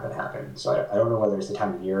don't have it happen. So I don't know whether it's the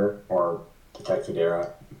time of year or the type of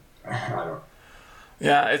era. I don't.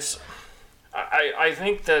 Yeah, I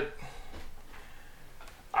think that.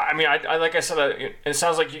 I mean, I like I said, it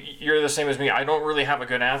sounds like you're the same as me. I don't really have a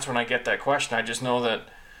good answer when I get that question. I just know that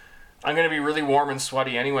I'm going to be really warm and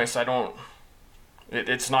sweaty anyway, so I don't.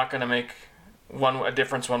 It's not going to make a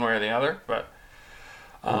difference one way or the other, but.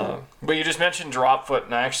 But you just mentioned drop foot,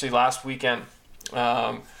 and actually last weekend,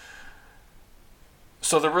 so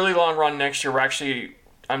the really long run next year,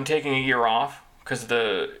 I'm taking a year off, because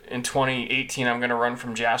in 2018 I'm going to run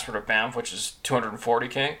from Jasper to Banff, which is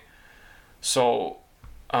 240K. So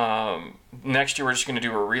next year we're just going to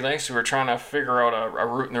do a relay. So we're trying to figure out a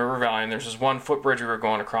route in the river valley, and there's this one footbridge we were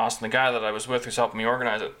going across, and the guy that I was with who's helping me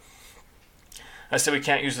organize it, I said, we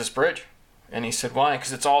can't use this bridge. And he said, why?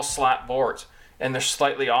 Because it's all slat boards, and they're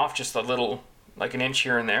slightly off just a little, like an inch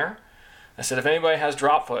here and there. I said, if anybody has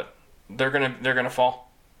drop foot, they're gonna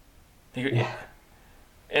fall. Yeah.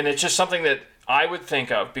 And it's just something that I would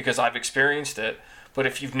think of because I've experienced it. But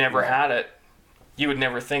if you've never had it, you would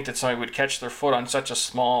never think that somebody would catch their foot on such a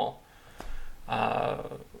small. It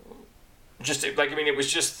was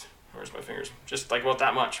just, where's my fingers? Just like about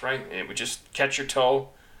that much, right? It would just catch your toe,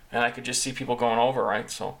 and I could just see people going over, right?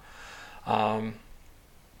 So.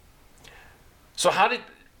 So how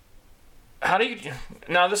do you,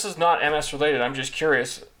 now this is not MS related, I'm just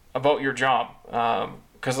curious about your job,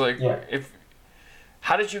 because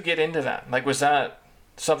how did you get into that? Like, was that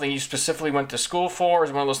something you specifically went to school for, or is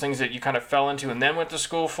it one of those things that you kind of fell into and then went to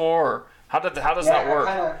school for, or how does that work?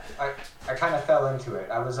 I kind of fell into it.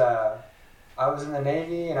 I was in the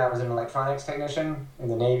Navy, and I was an electronics technician in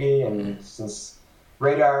the Navy, and since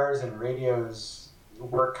radars and radios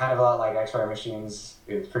work kind of a lot like X-ray machines,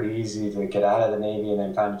 it's pretty easy to get out of the Navy and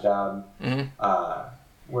then find a job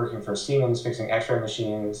working for Siemens fixing X-ray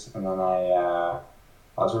machines, and then I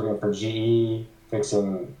was working for GE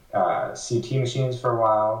fixing CT machines for a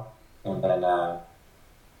while, and then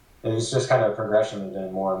it was just kind of a progression into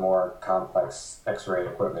more and more complex X-ray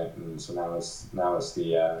equipment, and so now it's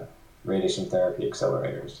the radiation therapy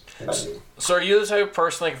accelerators that I do. So are you the type of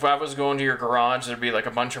person, like if I was going to your garage, there'd be like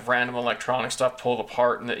a bunch of random electronic stuff pulled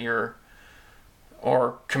apart, and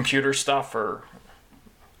or computer stuff, or?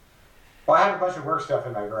 Well, I have a bunch of work stuff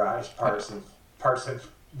in my garage, parts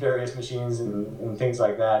of various machines and things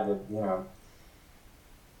like that,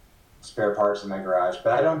 spare parts in my garage.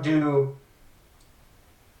 But I don't do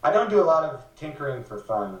a lot of tinkering for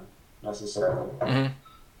fun necessarily.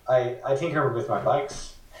 I tinker with my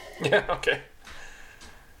bikes. Yeah, okay.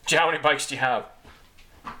 How many bikes do you have?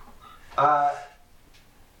 Well,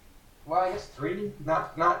 I guess 3.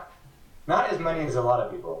 Not as many as a lot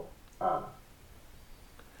of people.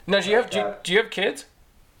 Now, do you have kids?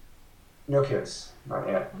 No kids, not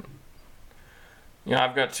yet. Yeah,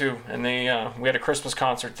 I've got 2, and we had a Christmas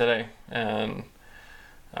concert today, and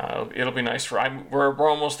It'll be nice we're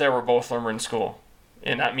almost there. We're both we're in school,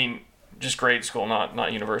 and I mean just grade school,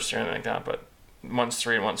 not university or anything like that. But one's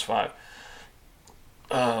 3 and one's 5.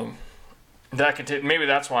 That could maybe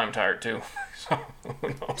that's why I'm tired too. So who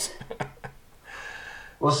knows?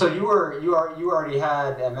 Well, so you already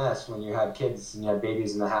had MS when you had kids and you had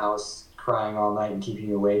babies in the house crying all night and keeping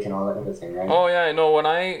you awake and all that other thing, right? Oh yeah, I know. When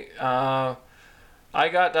I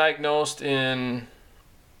got diagnosed in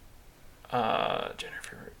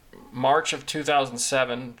March of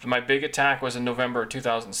 2007. My big attack was in November of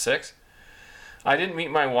 2006. I didn't meet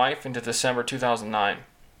my wife until December 2009.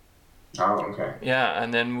 Oh, okay. Yeah,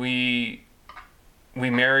 and then we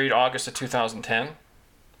married August of 2010.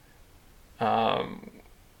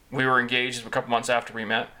 We were engaged a couple months after we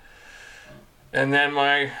met. And then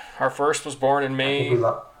our first was born in May.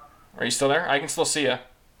 Are you still there? I can still see you.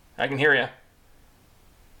 I can hear you.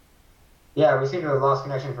 Yeah, we seem to have lost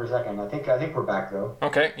connection for a second. I think we're back though.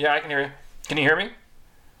 Okay, yeah, I can hear you. Can you hear me?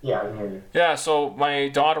 Yeah, I can hear you. Yeah, so my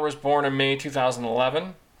daughter was born in May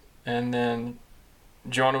 2011, and then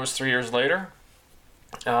Jonah was 3 years later.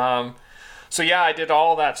 So yeah, I did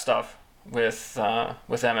all that stuff with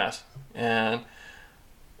MS, and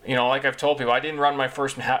like I've told people, I didn't run my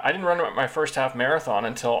first half marathon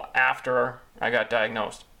until after I got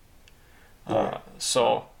diagnosed. Yeah.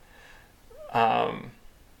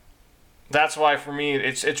 That's why for me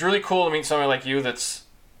it's really cool to meet somebody like you that's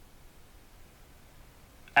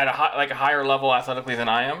at a higher level athletically than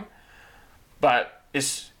I am, but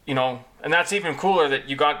it's and that's even cooler that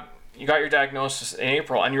you got your diagnosis in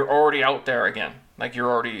April and you're already out there again, like you're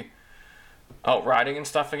already out riding and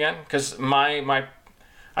stuff again. Because I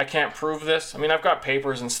can't prove this. I mean, I've got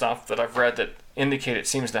papers and stuff that I've read that indicate it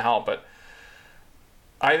seems to help, but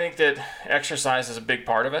I think that exercise is a big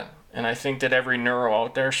part of it. And I think that every neuro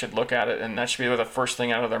out there should look at it, and that should be the first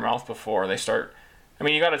thing out of their mouth before they start. I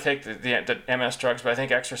mean, you got to take the MS drugs, but I think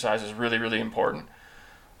exercise is really, really important.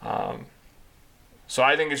 So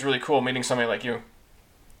I think it's really cool meeting somebody like you.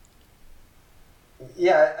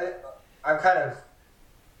 Yeah, I'm kind of,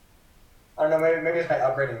 I don't know, maybe it's my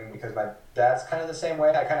upbringing, because my dad's kind of the same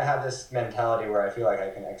way. I kind of have this mentality where I feel like I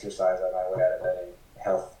can exercise on my way out of any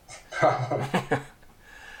health problem.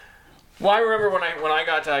 Well, I remember when I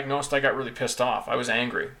got diagnosed, I got really pissed off. I was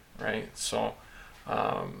angry, right? So,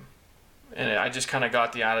 and I just kind of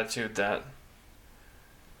got the attitude that,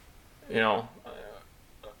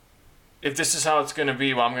 if this is how it's going to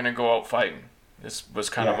be, well, I'm going to go out fighting. This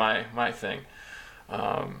was kind of my thing.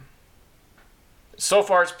 So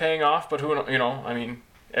far, it's paying off, but I mean,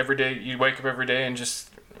 every day you wake up every day and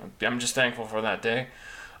I'm just thankful for that day.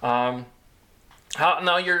 How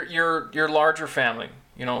now your larger family,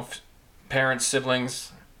 parents,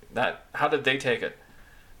 siblings, how did they take it?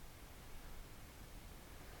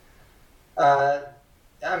 I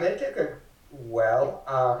mean, they took it well.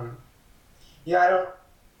 I don't,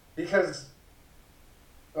 because,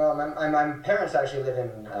 well, my parents actually live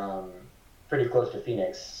in pretty close to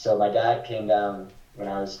Phoenix, so my dad came down when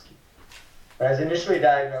I was initially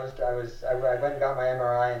diagnosed. I went and got my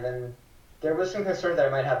MRI, and then there was some concern that I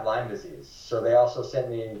might have Lyme disease, so they also sent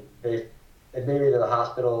me, they admitted me to the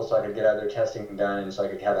hospital so I could get other testing done and so I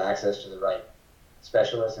could have access to the right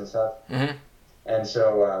specialists and stuff. Mm-hmm. And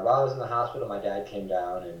so while I was in the hospital, my dad came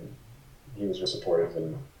down and he was just supportive,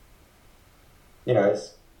 and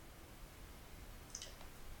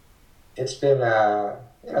it's been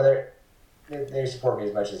they support me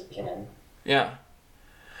as much as they can. Yeah.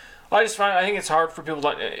 Well, I think it's hard for people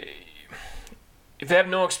if they have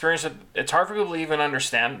no experience, it's hard for people to even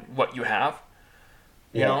understand what you have.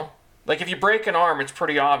 You know? Like if you break an arm, it's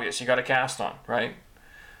pretty obvious. You got a cast on, right?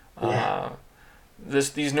 Yeah.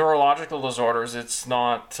 These neurological disorders, it's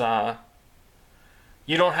not.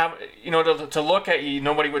 You don't have, to look at you.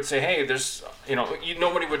 Nobody would say, "Hey, there's,"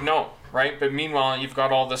 nobody would know, right? But meanwhile, you've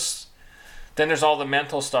got all this. Then there's all the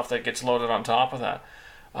mental stuff that gets loaded on top of that.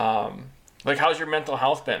 Like, how's your mental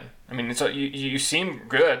health been? I mean, so you seem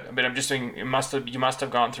good, but I'm just saying you must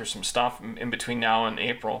have gone through some stuff in between now and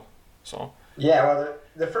April, so. Yeah, well,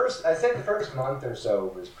 I'd say the first month or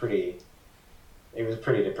so was pretty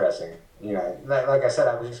depressing. Like I said,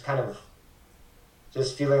 I was just kind of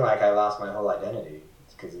just feeling like I lost my whole identity,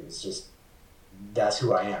 because it's just, that's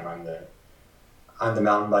who I am. I'm the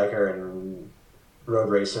mountain biker and road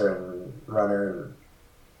racer and runner, and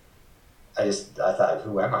I thought,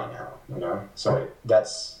 who am I now? So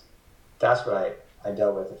that's what I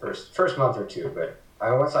dealt with the first month or two. But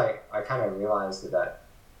once I kind of realized that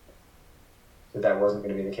wasn't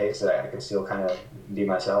going to be the case, that I could still kind of be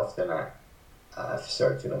myself, then I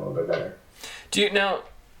started feeling a little bit better. Do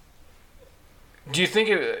you think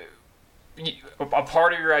a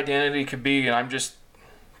part of your identity could be, and I'm just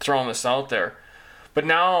throwing this out there, but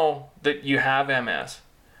now that you have MS,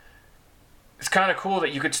 it's kind of cool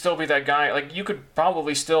that you could still be that guy. Like, you could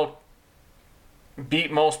probably still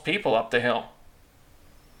beat most people up the hill.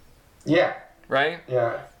 Yeah. Right?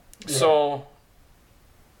 Yeah. So,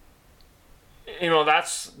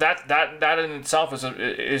 that in itself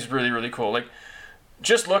is really, really cool. Like,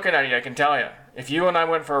 just looking at you, I can tell you, if you and I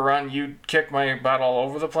went for a run, you'd kick my butt all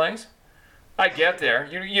over the place. I'd get there.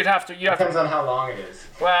 You'd have to. Depends on how long it is.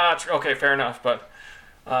 Well, okay, fair enough. But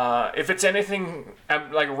if it's anything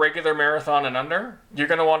like a regular marathon and under, you're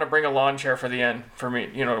gonna want to bring a lawn chair for the end for me.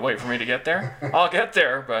 To wait for me to get there. I'll get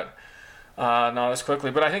there, but not as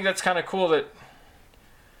quickly. But I think that's kind of cool that.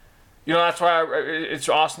 That's why it's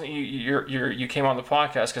awesome that you came on the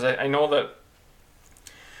podcast, because I know that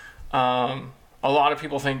a lot of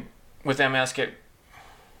people think with MS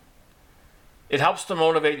it helps to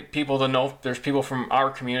motivate people to know there's people from our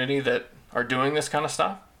community that are doing this kind of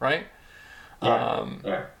stuff, right?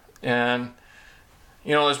 Yeah. And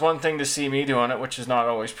there's one thing to see me doing it, which is not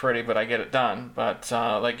always pretty, but I get it done. But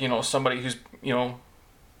somebody who's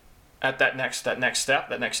at that next step,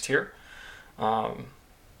 that next tier.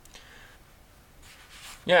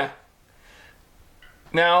 Yeah.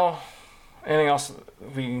 Now, anything else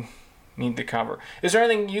we need to cover? Is there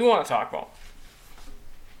anything you want to talk about?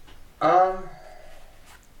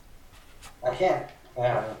 I can't.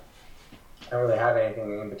 Yeah, I don't really have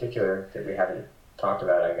anything in particular that we haven't talked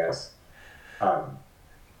about, I guess.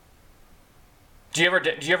 Do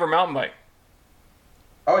you ever mountain bike?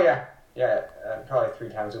 Oh yeah, probably 3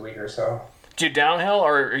 times a week or so. Do you downhill,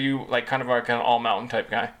 or are you like kind of an all mountain type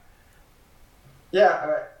guy?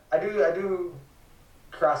 Yeah, I do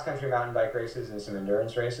cross country mountain bike races and some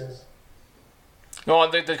endurance races. No,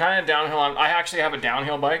 the kind of downhill. I actually have a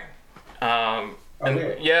downhill bike.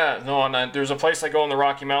 There's a place I go in the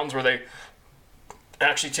Rocky Mountains where they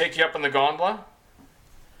actually take you up in the gondola.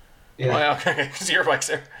 Yeah. Oh, yeah, okay, because your bike's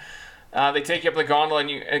there. They take you up the gondola,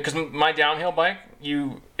 and because my downhill bike,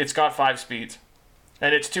 it's got 5 speeds,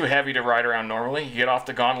 and it's too heavy to ride around normally. You get off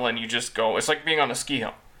the gondola and you just go. It's like being on a ski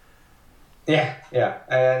hill. Yeah.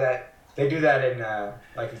 They do that in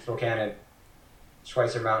like in Spokane at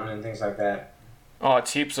Schweitzer Mountain and things like that. Oh,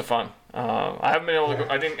 it's heaps of fun. I haven't been able to go.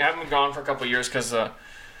 Haven't gone for a couple of years because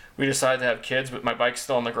we decided to have kids, but my bike's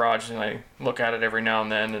still in the garage, and I look at it every now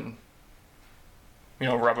and then, and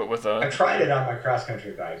rub it with a. I tried it on my cross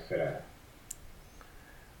country bike, but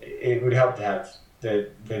it would help to have the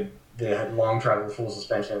long travel full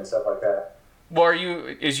suspension and stuff like that. Well,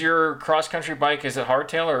 is your cross country bike, is it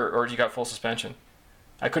hardtail or you got full suspension?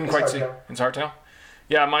 I couldn't quite see. It's hardtail.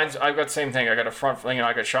 Yeah, I've got the same thing. I got a front,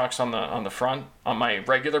 I got shocks on the front on my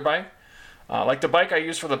regular bike. Like the bike I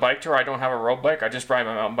use for the bike tour, I don't have a road bike. I just ride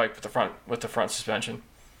my mountain bike with the front suspension.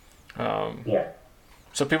 Yeah.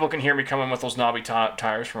 So people can hear me coming with those knobby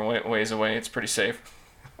tires from ways away. It's pretty safe.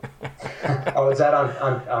 Oh, is that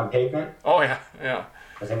on pavement? Oh yeah.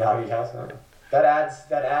 With a knobby tires? That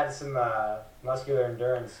adds some muscular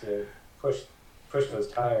endurance to push those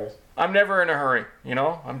tires. I'm never in a hurry.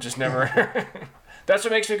 I'm just never. That's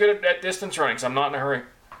what makes me good at distance running, because I'm not in a hurry.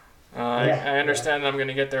 I understand that I'm going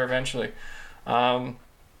to get there eventually. So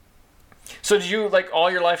did you, like,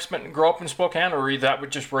 all your life grow up in Spokane, or that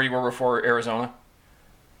just where you were before Arizona?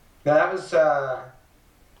 No, that was, I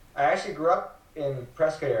actually grew up in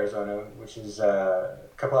Prescott, Arizona, which is a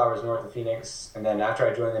couple hours north of Phoenix. And then after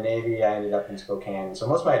I joined the Navy, I ended up in Spokane. So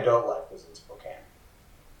most of my adult life was in Spokane.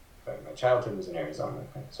 But my childhood was in Arizona.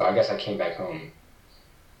 So I guess I came back home,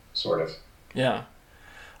 sort of. Yeah.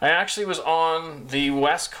 I actually was on the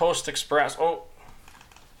West Coast Express. Oh,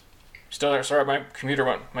 still there. Sorry, my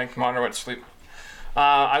monitor went to sleep.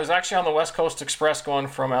 I was actually on the West Coast Express going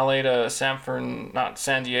from LA to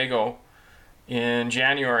San Diego in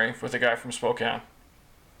January with a guy from Spokane.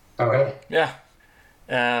 Oh, really? Yeah.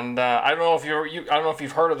 And I don't know if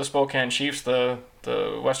you've heard of the Spokane Chiefs, the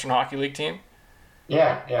Western Hockey League team.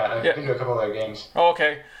 Yeah. I've been to a couple of their games. Oh,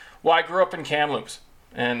 okay. Well, I grew up in Kamloops,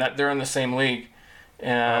 and they're in the same league.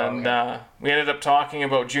 And we ended up talking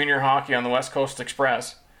about junior hockey on the West Coast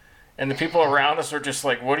Express, and the people around us are just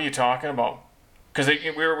like, "What are you talking about?" Because we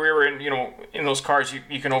were in in those cars,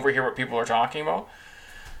 you can overhear what people are talking about,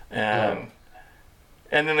 and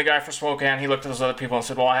then the guy from Spokane, he looked at those other people and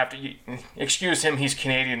said, "Well, I have to excuse him. He's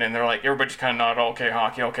Canadian," and they're like, everybody's kind of nodded, "Okay,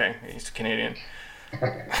 hockey, okay, he's Canadian."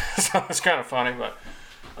 So it's kind of funny, but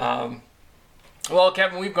well,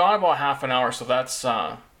 Kevin, we've gone about half an hour, so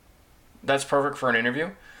that's perfect for an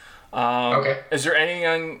interview. Okay. Is there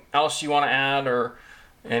anything else you want to add, or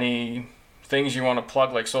any things you want to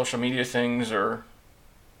plug, like social media things, or?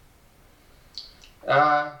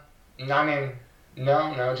 I mean,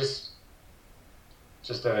 no, just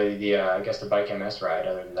I guess the Bike MS ride.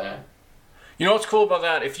 Other than that, You know what's cool about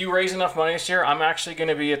that? If you raise enough money this year, I'm actually going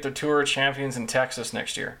to be at the Tour of Champions in Texas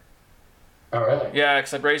next year. oh really? Yeah,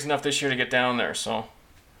 because I'd raised enough this year to get down there, so.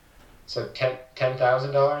 So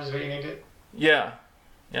 $10,000 is what you needed? Yeah.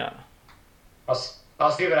 I'll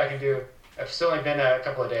see what I can do. It's only been a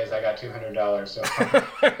couple of days. I got $200, so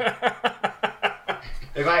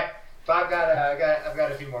I've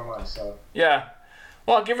got a few more months. So Yeah.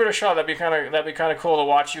 Well, I'll give it a shot. That'd be kind of cool to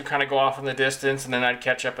watch you kind of go off in the distance, and then I'd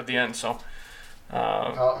catch up at the end. So.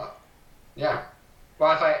 Yeah.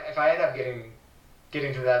 Well, if I end up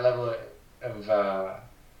getting to that level of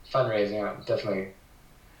fundraising, I'll definitely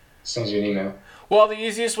send you an email. Well, the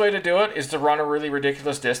easiest way to do it is to run a really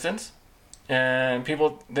ridiculous distance, and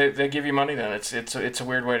people they give you money. Then it's a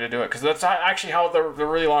weird way to do it, because that's actually how the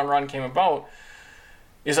really long run came about.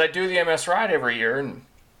 Is I do the MS ride every year, and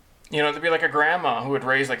there'd be like a grandma who would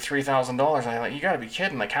raise like $3,000. I'm like, you got to be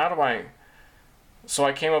kidding! Like, how do I? So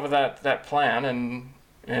I came up with that plan, and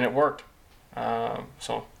it worked.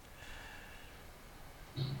 So.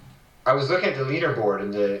 I was looking at the leaderboard,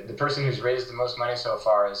 and the person who's raised the most money so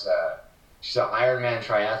far is she's an Ironman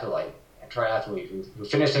triathlete who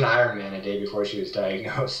finished an Ironman a day before she was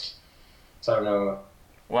diagnosed. So I don't know.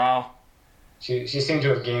 Wow. She seemed to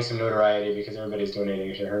have gained some notoriety because everybody's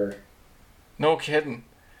donating to her. No kidding.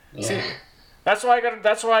 Yeah. See, that's why I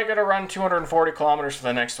got to run 240 kilometers for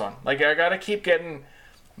the next one. Like, I got to keep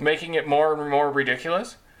making it more and more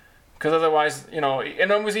ridiculous. Because otherwise, and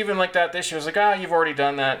it was even like that this year. It was like, you've already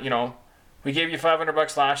done that. We gave you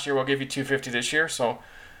 $500 last year. We'll give you $250 this year. So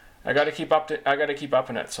I got to keep up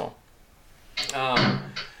in it. So,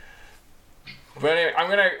 but anyway,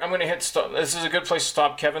 I'm gonna hit stop. This is a good place to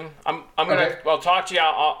stop, Kevin. I'll talk to you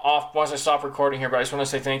off once I stop recording here. But I just want to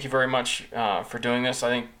say thank you very much for doing this. I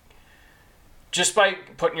think just by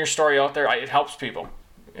putting your story out there, it helps people.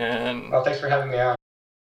 And well, thanks for having me on.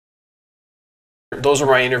 Those are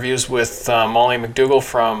my interviews with Molly McDougall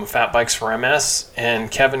from Fat Bikes for MS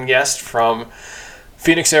and Kevin Gest from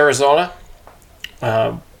Phoenix, Arizona.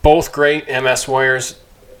 Both great MS warriors,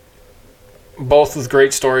 both with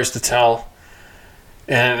great stories to tell.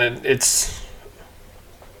 And it's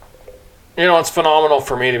phenomenal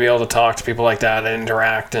for me to be able to talk to people like that and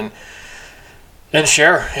interact and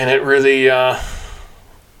share. And it really it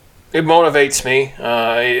motivates me.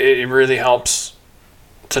 It really helps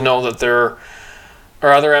to know that there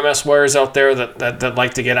are other MS warriors out there that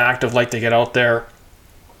like to get active, like to get out there,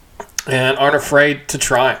 and aren't afraid to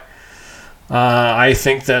try. I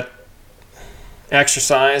think that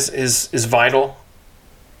exercise is vital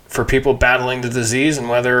for people battling the disease, and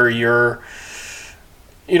whether you're,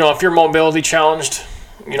 if you're mobility challenged,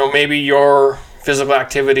 maybe your physical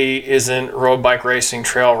activity isn't road bike racing,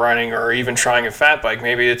 trail running, or even trying a fat bike.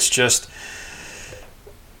 Maybe it's just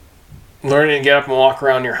learning to get up and walk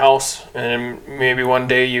around your house, and maybe one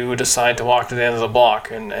day you decide to walk to the end of the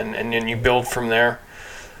block, and then you build from there.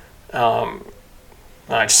 I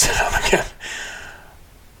just said that again.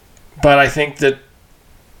 But I think that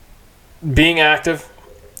being active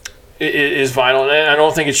is vital, and I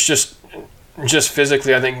don't think it's just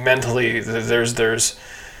physically. I think mentally,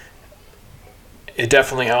 it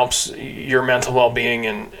definitely helps your mental well-being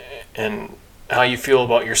and how you feel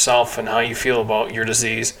about yourself and how you feel about your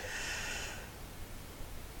disease.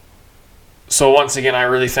 So once again, I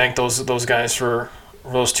really thank those guys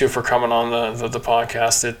those two for coming on the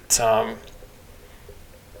podcast.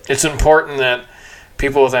 It's important that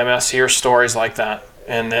people with MS hear stories like that,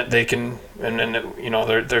 and that they can, and then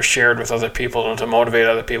they're shared with other people to motivate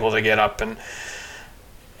other people to get up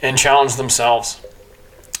and challenge themselves.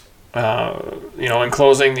 In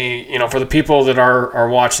closing, for the people that are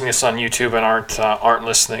watching this on YouTube and aren't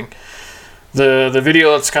listening, the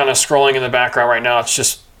video that's kind of scrolling in the background right now, it's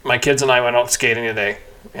just my kids and I went out skating today,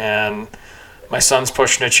 and my son's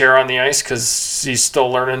pushing a chair on the ice because he's still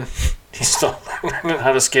learning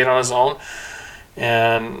how to skate on his own,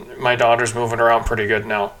 and my daughter's moving around pretty good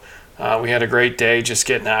now. We had a great day just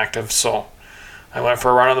getting active, so I went for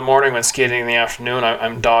a run in the morning, went skating in the afternoon.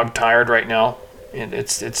 I'm dog tired right now.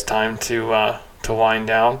 It's time to wind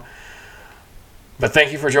down. But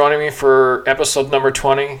thank you for joining me for episode number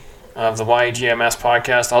 20 of the YEG MS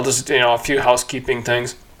podcast. I'll just a few housekeeping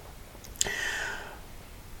things.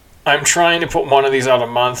 I'm trying to put one of these out a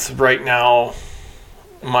month right now.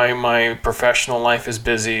 My professional life is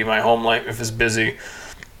busy. My home life is busy.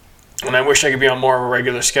 And I wish I could be on more of a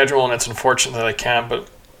regular schedule, and it's unfortunate that I can't, but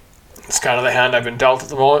it's kind of the hand I've been dealt at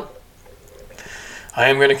the moment. I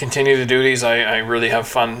am going to continue to do these. I really have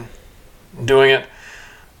fun doing it.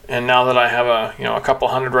 and now that I have a couple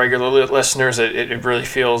hundred regular listeners, it really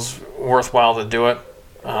feels worthwhile to do it.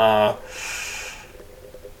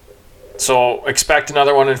 So expect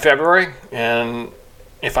another one in February, and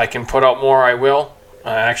if I can put out more, I will.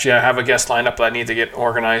 Actually, I have a guest lineup that I need to get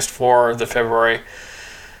organized for the February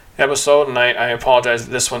episode, and I apologize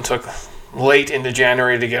that this one took late into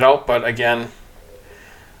January to get out, but again,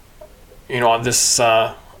 this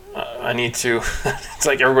I need to. It's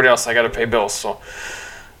like everybody else. I got to pay bills, so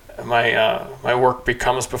my work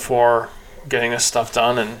becomes before getting this stuff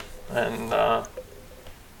done, and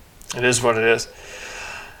it is what it is.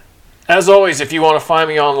 As always, if you want to find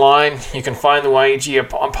me online, you can find the YEG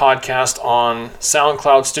Podcast on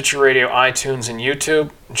SoundCloud, Stitcher Radio, iTunes, and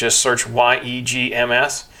YouTube. Just search YEG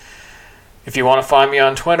MS. If you want to find me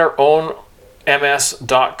on Twitter,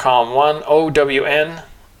 ownms.com1,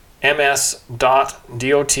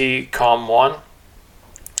 OWNMS.DOTCOM1.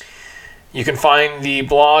 You can find the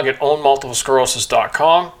blog at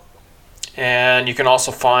ownmultiplesclerosis.com, and you can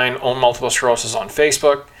also find Own Multiple Sclerosis on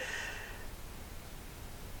Facebook.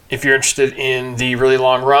 If you're interested in the really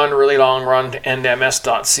long run to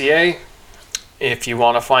endms.ca. If you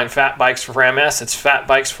want to find Fat Bikes for MS, it's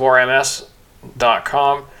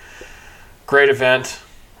fatbikes4ms.com. Great event.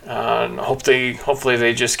 Hopefully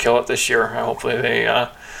they just kill it this year. Hopefully they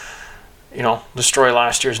destroy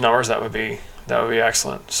last year's numbers. That would be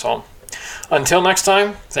excellent. So until next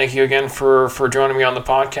time, thank you again for joining me on the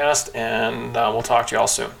podcast, and we'll talk to you all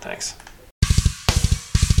soon. Thanks.